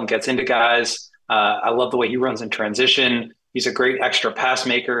ball and gets into guys. I love the way he runs in transition. He's a great extra pass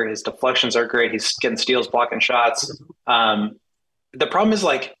maker. His deflections are great. He's getting steals, blocking shots. The problem is,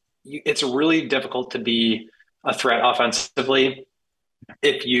 like, it's really difficult to be a threat offensively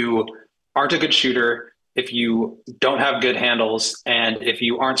if you aren't a good shooter, if you don't have good handles, and if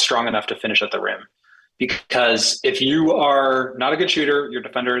you aren't strong enough to finish at the rim. Because if you are not a good shooter, your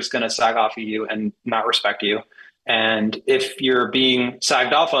defender is going to sag off of you and not respect you. And if you're being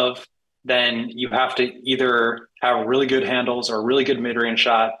sagged off of, then you have to either have really good handles or a really good mid-range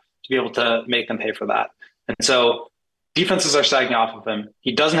shot to be able to make them pay for that. And so defenses are sagging off of him.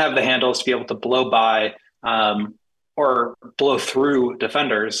 He doesn't have the handles to be able to blow by or blow through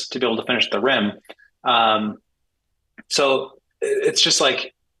defenders to be able to finish the rim. So it's just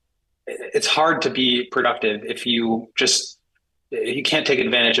like, it's hard to be productive if you can't take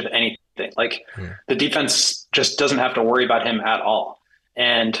advantage of anything. Like, the defense just doesn't have to worry about him at all.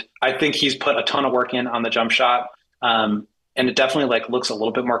 And I think he's put a ton of work in on the jump shot. And it definitely, like, looks a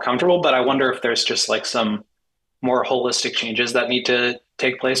little bit more comfortable, but I wonder if there's just, like, some more holistic changes that need to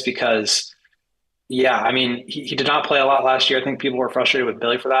take place, because I mean, he did not play a lot last year. I think people were frustrated with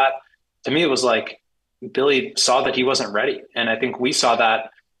Billy for that. To me, it was like Billy saw that he wasn't ready. And I think we saw that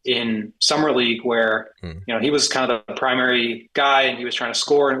in Summer League, where he was kind of the primary guy and he was trying to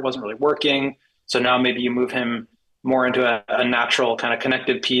score and it wasn't really working. So now maybe you move him more into a natural kind of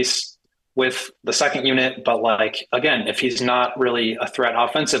connected piece with the second unit. But, like, again, if he's not really a threat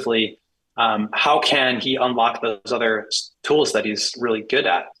offensively, how can he unlock those other tools that he's really good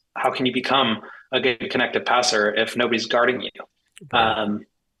at? How can you become a good connected passer if nobody's guarding you?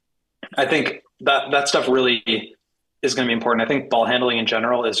 I think that stuff really is going to be important. I think ball handling in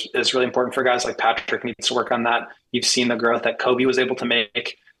general is really important for guys. Like Patrick needs to work on that. You've seen the growth that Coby was able to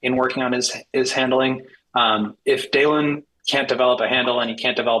make in working on his handling. If Dalen can't develop a handle and he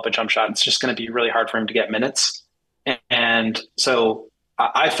can't develop a jump shot, it's just going to be really hard for him to get minutes. And so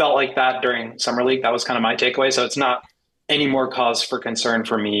I felt like that during Summer League. That was kind of my takeaway. So it's not any more cause for concern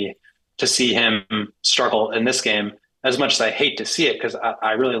for me to see him struggle in this game, as much as I hate to see it, because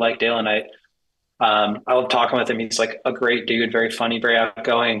I really like Dalen. I love talking with him. He's like a great dude, very funny, very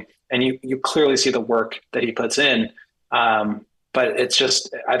outgoing. And you clearly see the work that he puts in. But it's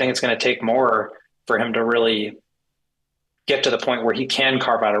just, I think it's going to take more for him to really get to the point where he can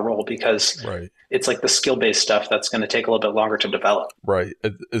carve out a role, because it's like the skill-based stuff that's going to take a little bit longer to develop. Right.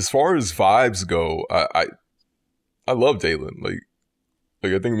 As far as vibes go, I love Dalen. Like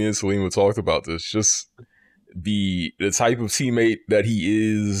I think me and Salim talked about this, just the type of teammate that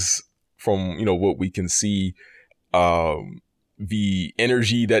he is from, what we can see, the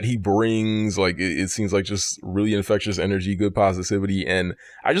energy that he brings, like it seems like just really infectious energy, good positivity. And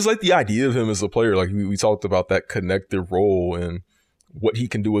I just like the idea of him as a player. Like we talked about that connective role and what he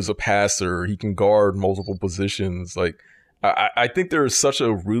can do as a passer. He can guard multiple positions. Like I think there is such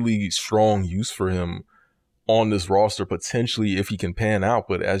a really strong use for him on this roster, potentially, if he can pan out.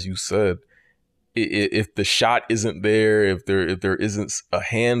 But as you said, if the shot isn't there, if there isn't a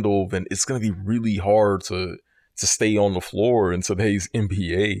handle, then it's going to be really hard to stay on the floor in today's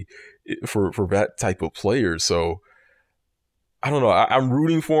NBA for that type of player. So I don't know. I'm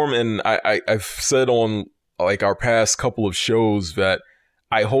rooting for him, and I've said on like our past couple of shows that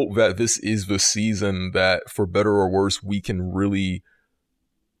I hope that this is the season that, for better or worse, we can really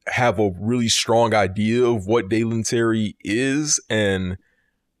have a really strong idea of what Dalen Terry is. And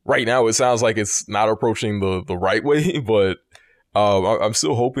right now it sounds like it's not approaching the right way, but I'm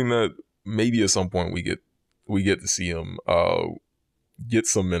still hoping that maybe at some point we get to see him get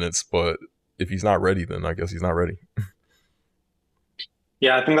some minutes. But if he's not ready, then I guess he's not ready.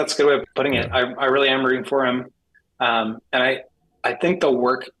 Yeah, I think that's a good way of putting it. I really am rooting for him. And I think the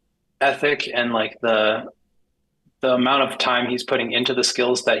work ethic and like the amount of time he's putting into the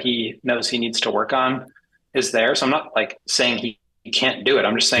skills that he knows he needs to work on is there. So I'm not like saying he can't do it.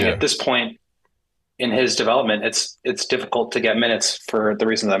 I'm just saying at this point in his development, it's difficult to get minutes for the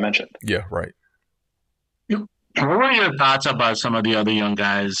reasons I mentioned. Yeah, right. What were your thoughts about some of the other young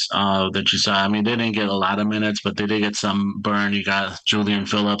guys that you saw? I mean, they didn't get a lot of minutes, but they did get some burn. You got Julian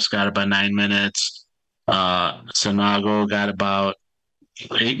Phillips got about 9 minutes. Sanago got about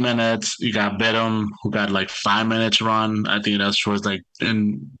 8 minutes. You got Bedham who got like 5 minutes run. I think that's towards like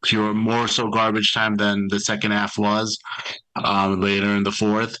in pure more so garbage time than the second half was later in the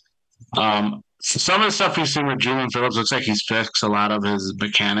fourth. Some of the stuff he's seen with Julian Phillips looks like he's fixed a lot of his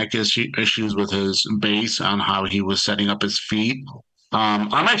issues with his base on how he was setting up his feet.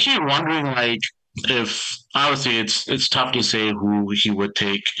 I'm actually wondering, like, if obviously it's tough to say who he would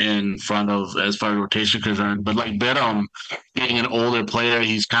take in front of as far as rotation concerned, but like Bedham being an older player,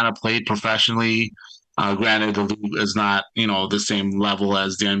 he's kind of played professionally. Granted, the league is not the same level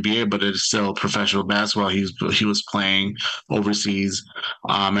as the NBA, but it's still professional basketball. He was playing overseas,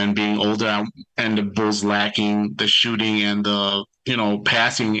 and being older, and the Bulls lacking the shooting and the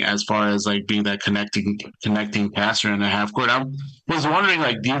passing as far as like being that connecting passer in the half court. I was wondering,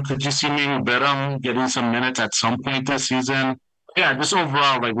 like, could you see maybe Bedham getting some minutes at some point this season? Yeah, just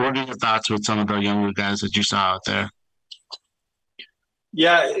overall, like, what are your thoughts with some of the younger guys that you saw out there?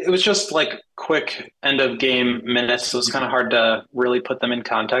 Yeah, it was just like quick end of game minutes. So it was kind of hard to really put them in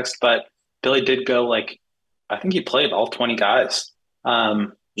context. But Billy did go like, I think he played all 20 guys.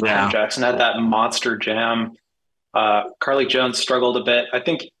 Yeah. Jackson had that monster jam. Carlik Jones struggled a bit. I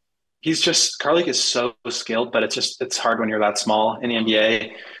think Carlik is so skilled, but it's hard when you're that small in the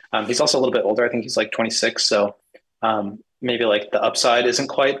NBA. He's also a little bit older. I think he's like 26. So maybe like the upside isn't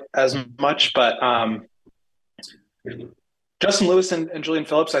quite as much, but Justin Lewis and Julian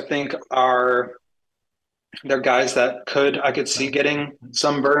Phillips, I think, they're guys that I could see getting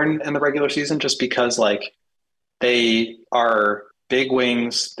some burn in the regular season just because like they are big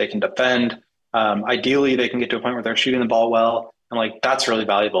wings, they can defend. Ideally, they can get to a point where they're shooting the ball well, and like that's really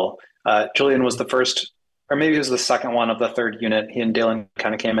valuable. Julian was the first, or maybe he was the second one of the third unit. He and Dalen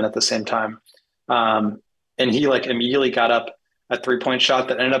kind of came in at the same time, and he like immediately got up a 3-point shot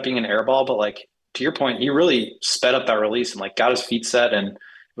that ended up being an air ball, but like to your point, he really sped up that release and like got his feet set, and it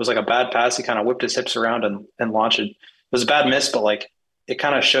was like a bad pass. He kind of whipped his hips around and launched it. It was a bad miss, but like it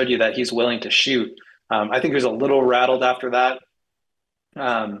kind of showed you that he's willing to shoot. I think he was a little rattled after that,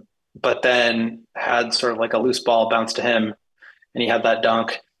 but then had sort of like a loose ball bounce to him, and he had that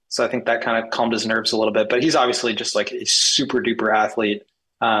dunk. So I think that kind of calmed his nerves a little bit. But he's obviously just like a super duper athlete,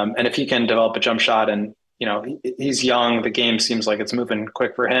 and if he can develop a jump shot, and he's young, the game seems like it's moving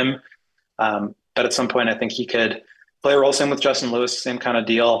quick for him. But at some point, I think he could play a role. Same with Justin Lewis, same kind of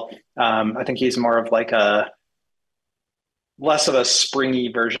deal. I think he's more of like less of a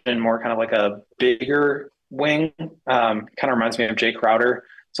springy version, more kind of like a bigger wing. Kind of reminds me of Jay Crowder.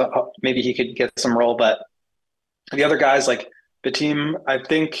 So maybe he could get some role. But the other guys, like the team, I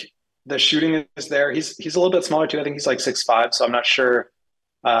think the shooting is there. He's a little bit smaller too. I think he's like 6'5", so I'm not sure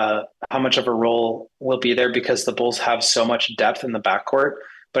how much of a role will be there because the Bulls have so much depth in the backcourt.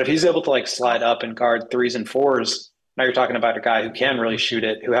 But if he's able to like slide up and guard 3s and 4s, now you're talking about a guy who can really shoot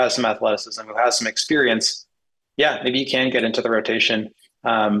it, who has some athleticism, who has some experience. Yeah, maybe he can get into the rotation.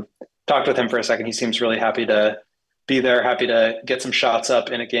 Talked with him for a second. He seems really happy to be there, happy to get some shots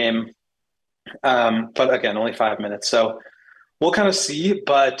up in a game. But again, only 5 minutes. So we'll kind of see.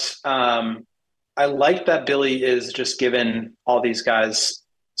 But I like that Billy is just giving all these guys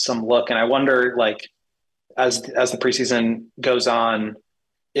some look. And I wonder, like, as the preseason goes on,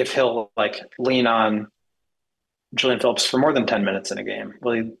 if he'll like lean on Julian Phillips for more than 10 minutes in a game.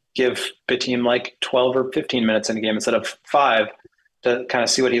 Will he give Bitim like 12 or 15 minutes in a game instead of 5 to kind of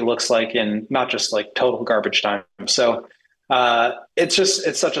see what he looks like in not just like total garbage time. So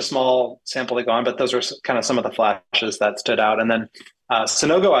it's such a small sample to go on, but those are kind of some of the flashes that stood out. And then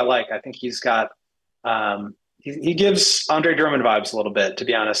Sanogo, I think he's got, he gives Andre Drummond vibes a little bit, to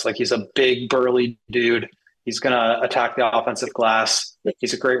be honest. Like he's a big burly dude. He's going to attack the offensive glass.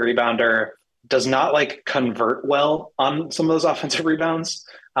 He's a great rebounder. Does not like convert well on some of those offensive rebounds.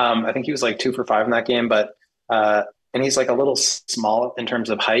 I think he was like 2 for 5 in that game, but and he's like a little small in terms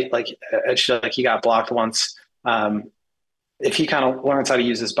of height. Like actually, like he got blocked once. If he kind of learns how to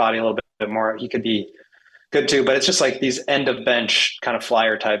use his body a little bit more, he could be good too. But it's just like these end of bench kind of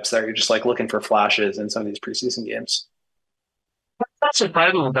flyer types that you're just like looking for flashes in some of these preseason games. Not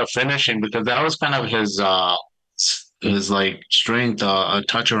surprising with the finishing because that was kind of his like strength, a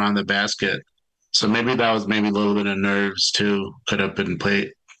touch around the basket. So maybe that was maybe a little bit of nerves too. Could have been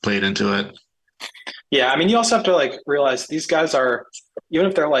played into it. Yeah, I mean, you also have to like realize these guys are, even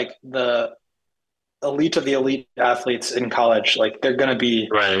if they're like the elite of the elite athletes in college, like they're going to be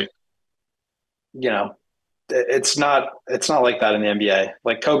right. it's not like that in the NBA.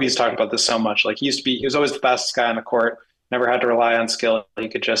 Like Kobe's talked about this so much. Like he was always the fastest guy on the court, never had to rely on skill. He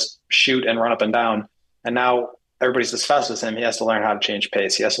could just shoot and run up and down. And now everybody's as fast as him. He has to learn how to change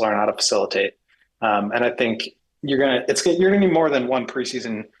pace. He has to learn how to facilitate. And I think you're gonna need more than one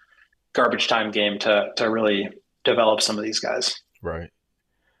preseason garbage time game to really develop some of these guys. Right.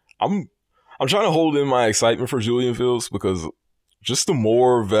 I'm trying to hold in my excitement for Julian Fields because just the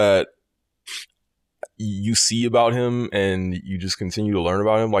more that you see about him and you just continue to learn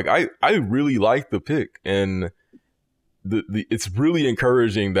about him, like I really like the pick, and it's really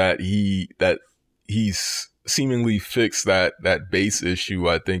encouraging that he's seemingly fixed that base issue,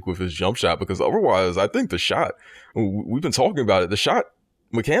 I think, with his jump shot, because otherwise I think the shot, we've been talking about it, the shot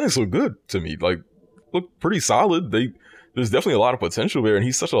mechanics look good to me, like look pretty solid. There's definitely a lot of potential there, and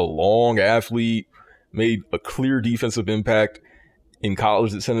he's such a long athlete, made a clear defensive impact in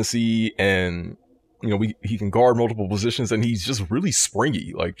college at Tennessee, and he can guard multiple positions, and he's just really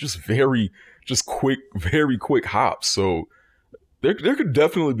springy, like very quick hops. So there could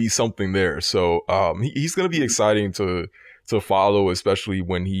definitely be something there. So he's going to be exciting to follow, especially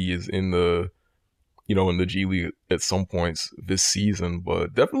when he is in the G League at some points this season.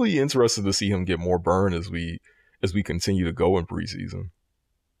 But definitely interested to see him get more burn as we continue to go in preseason.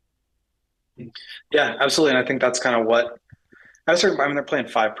 Yeah, absolutely. And I think that's kind of what they're playing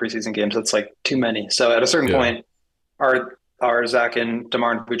 5 preseason games. That's like too many. So at a certain point, are Zach and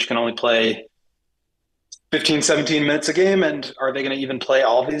DeMar and Vooch can only play 15, 17 minutes a game, and are they going to even play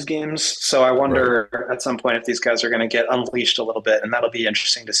all of these games? So I wonder at some point if these guys are going to get unleashed a little bit, and that'll be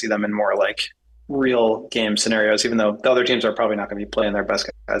interesting to see them in more like real game scenarios, even though the other teams are probably not going to be playing their best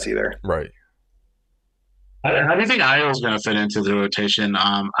guys either. Right. How do you think Io is going to fit into the rotation?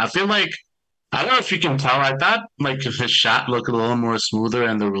 I feel like, I don't know if you can tell, I thought like if his shot looked a little more smoother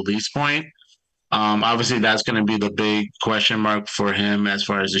in the release point. Obviously, that's going to be the big question mark for him as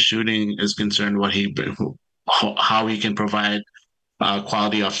far as the shooting is concerned, how he can provide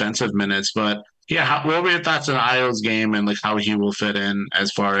quality offensive minutes. But yeah, what were your thoughts on Io's game and like how he will fit in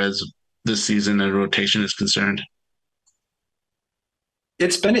as far as this season and rotation is concerned?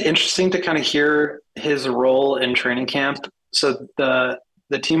 It's been interesting to kind of hear his role in training camp. So the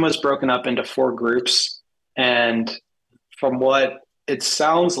team was broken up into 4 groups, and from what it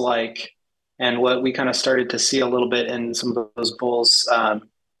sounds like, and what we kind of started to see a little bit in some of those Bulls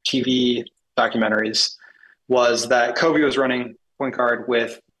TV documentaries, was that Coby was running point guard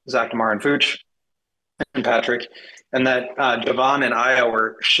with Zach, DeMar, and Vooch and Patrick, and that Javon and Io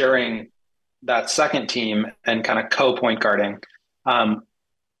were sharing that second team and kind of co-point guarding.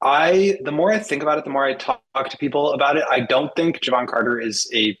 The more I think about it, the more I talk to people about it, I don't think Javon Carter is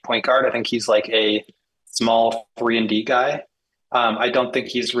a point guard. I think he's like a small 3-and-D guy. I don't think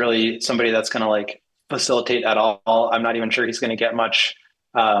he's really somebody that's going to like facilitate at all. I'm not even sure he's going to get much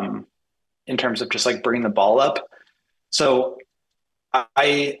in terms of just like bringing the ball up. So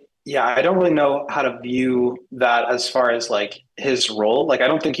I don't really know how to view that as far as like his role. Like, I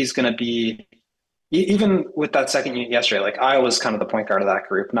don't think he's going to be, even with that second unit yesterday, like I was kind of the point guard of that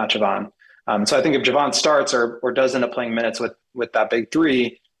group, not Javon. So I think if Javon starts or does end up playing minutes with that big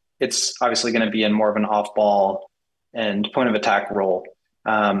 3, it's obviously going to be in more of an off ball and point of attack role.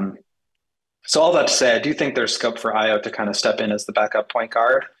 So all that to say, I do think there's scope for Io to kind of step in as the backup point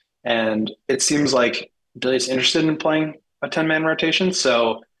guard. And it seems like Billy's interested in playing a 10-man rotation.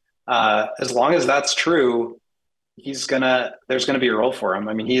 So as long as that's true, there's going to be a role for him.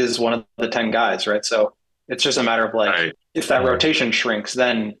 I mean, he is one of the 10 guys, right? So it's just a matter of like, if that rotation shrinks,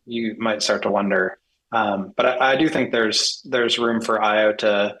 then you might start to wonder. But I do think there's room for Io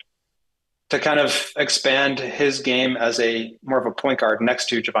to kind of expand his game as a more of a point guard next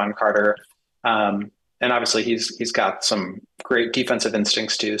to Javon Carter. And obviously he's got some great defensive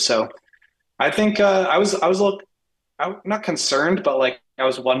instincts too. So I think I was I'm not concerned, but like I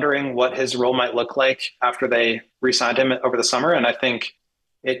was wondering what his role might look like after they re-signed him over the summer. And I think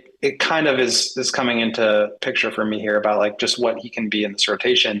it kind of is coming into picture for me here about like just what he can be in this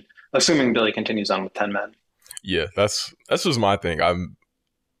rotation, assuming Billy continues on with 10 men. Yeah, that's just my thing.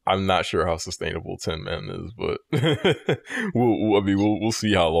 I'm not sure how sustainable 10 men is, but we'll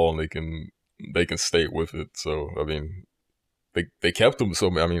see how long they can stay with it. So I mean, they kept him,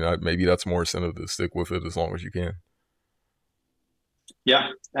 so I mean maybe that's more incentive to stick with it as long as you can. Yeah,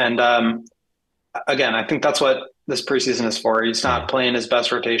 and again, I think that's what this preseason is for. He's not playing his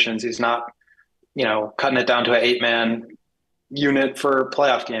best rotations. He's not, cutting it down to an 8-man unit for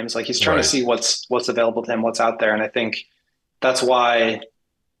playoff games. Like he's trying to see what's available to him, what's out there. And I think that's why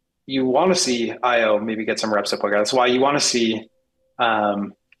you want to see Io maybe get some reps at point guard. That's why you want to see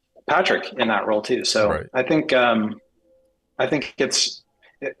Patrick in that role too. So right. I think it's,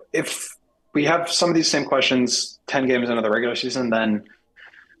 if we have some of these same questions 10 games into the regular season, then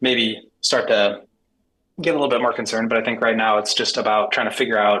maybe start to get a little bit more concerned. But I think right now it's just about trying to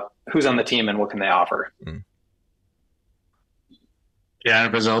figure out who's on the team and what can they offer. Yeah,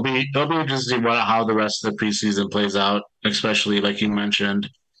 because it'll be interesting to see how the rest of the preseason plays out, especially like you mentioned,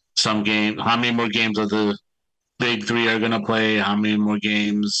 some game. How many more games of the big three are going to play? How many more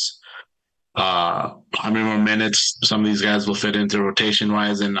games? How many more minutes some of these guys will fit into rotation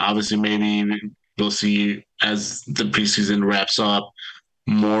wise? And obviously, maybe we'll see as the preseason wraps up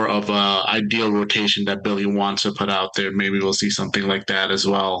more of a ideal rotation that Billy wants to put out there. Maybe we'll see something like that as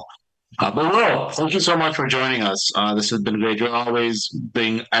well. But Will, thank you so much for joining us. This has been great. You're always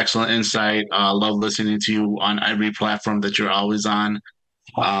being excellent insight. Love listening to you on every platform that you're always on.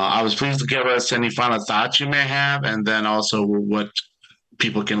 I was pleased to give us any final thoughts you may have, and then also what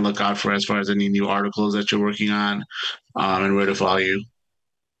people can look out for as far as any new articles that you're working on, and where to follow you.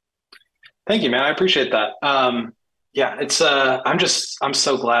 Thank you, man. I appreciate that. Yeah, it's I'm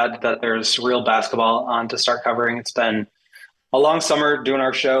so glad that there's real basketball on to start covering. It's been a long summer doing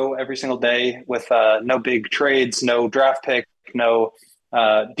our show every single day with no big trades, no draft pick, no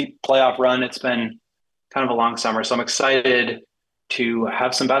deep playoff run. It's been kind of a long summer. So I'm excited to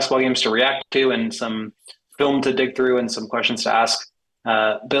have some basketball games to react to and some film to dig through and some questions to ask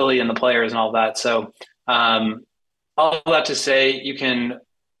Billy and the players and all that. So all that to say, you can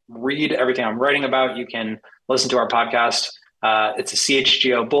read everything I'm writing about. You can listen to our podcast. It's a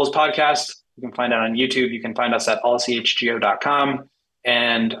CHGO Bulls podcast. You can find it on YouTube. You can find us at allchgo.com.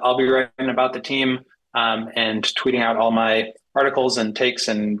 And I'll be writing about the team and tweeting out all my articles and takes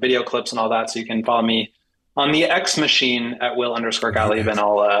and video clips and all that. So you can follow me on the X machine at Will_Gottlieb. And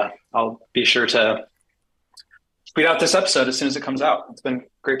I'll be sure to tweet out this episode as soon as it comes out. It's been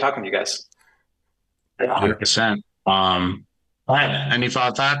great talking to you guys. 100%. All right. Any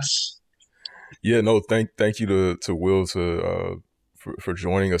final thoughts? Yeah, no, thank you to Will for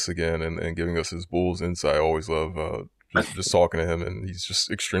joining us again and giving us his Bulls insight. I always love just talking to him, and he's just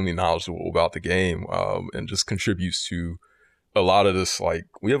extremely knowledgeable about the game, and just contributes to a lot of this. Like,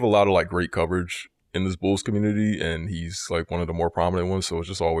 we have a lot of like great coverage in this Bulls community, and he's like one of the more prominent ones. So it's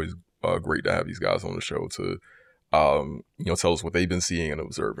just always great to have these guys on the show to tell us what they've been seeing and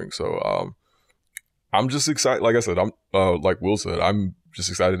observing. So I'm just excited. Like I said, I'm like Will said, I'm just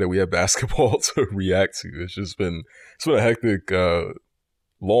excited that we have basketball to react to. It's been a hectic,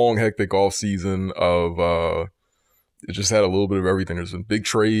 long, hectic off season of it just had a little bit of everything. There's been big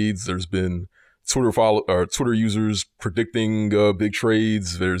trades. There's been Twitter users predicting big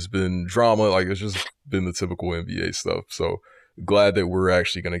trades. There's been drama. Like, it's just been the typical NBA stuff. So glad that we're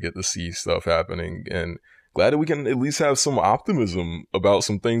actually going to get to see stuff happening, and glad that we can at least have some optimism about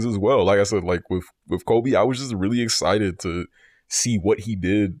some things as well. Like I said, like with Coby, I was just really excited to see what he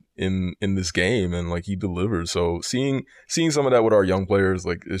did in this game, and like he delivered. So seeing some of that with our young players,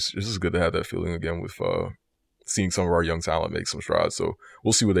 like it's just good to have that feeling again with seeing some of our young talent make some strides. So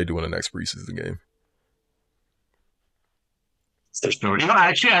we'll see what they do in the next preseason game.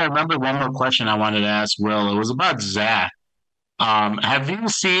 Actually, I remember one more question I wanted to ask Will. It was about Zach. Have you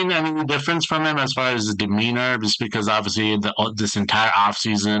seen any difference from him as far as the demeanor? Just because obviously this entire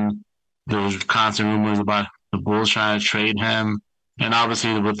offseason, there was constant rumors about the Bulls trying to trade him. And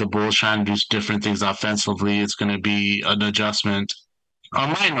obviously with the Bulls trying to do different things offensively, it's going to be an adjustment, a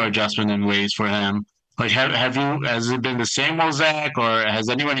minor adjustment in ways for him. Like, has it been the same with Zach, or has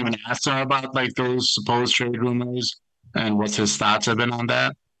anyone even asked him about like those supposed trade rumors and what his thoughts have been on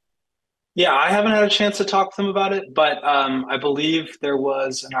that? Yeah, I haven't had a chance to talk to them about it, but I believe there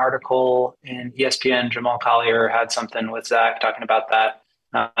was an article in ESPN. Jamal Collier had something with Zach talking about that.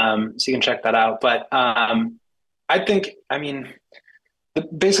 So you can check that out. But I think,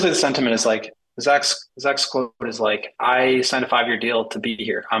 basically the sentiment is like Zach's quote is like, I signed a 5-year deal to be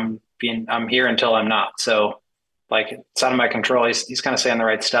here. I'm here until I'm not. So like, it's out of my control. He's kind of saying the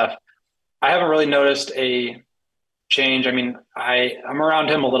right stuff. I haven't really noticed a change. I mean, I'm around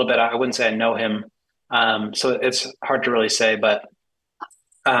him a little bit. I wouldn't say I know him. So it's hard to really say, but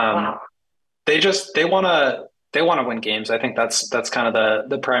they want to win games. I think that's kind of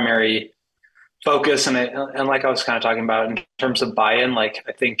the primary focus. And like I was kind of talking about in terms of buy-in, like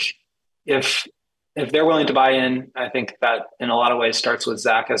I think if they're willing to buy in, I think that in a lot of ways starts with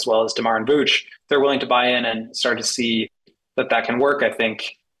Zach as well as DeMar and Vooch. They're willing to buy in and start to see that can work. I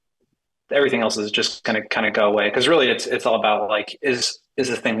think everything else is just going to kind of go away, because really it's all about like, is this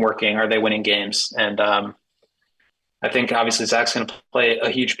thing working? Are they winning games? And I think obviously Zach's going to play a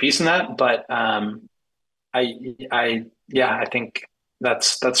huge piece in that, but I think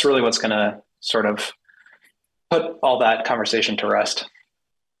that's really what's going to sort of put all that conversation to rest.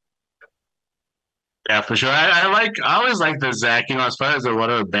 Yeah, for sure. I always like the Zach, as far as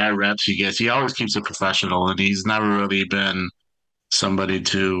whatever bad reps he gets, he always keeps it professional, and he's never really been somebody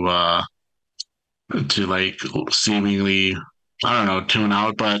to like seemingly, I don't know, tune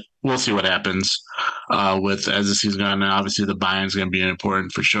out, but we'll see what happens with as the season goes on. Obviously, the buy-in is going to be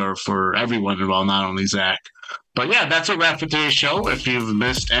important for sure for everyone involved, not only Zach. But yeah, that's a wrap for today's show. If you've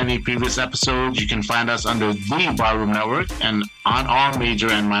missed any previous episodes, you can find us under the Barroom Network and on all major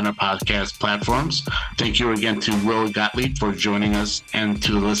and minor podcast platforms. Thank you again to Will Gottlieb for joining us and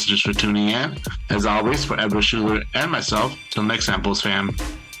to the listeners for tuning in. As always, for Edward Schuler and myself, till next time, Bulls fam.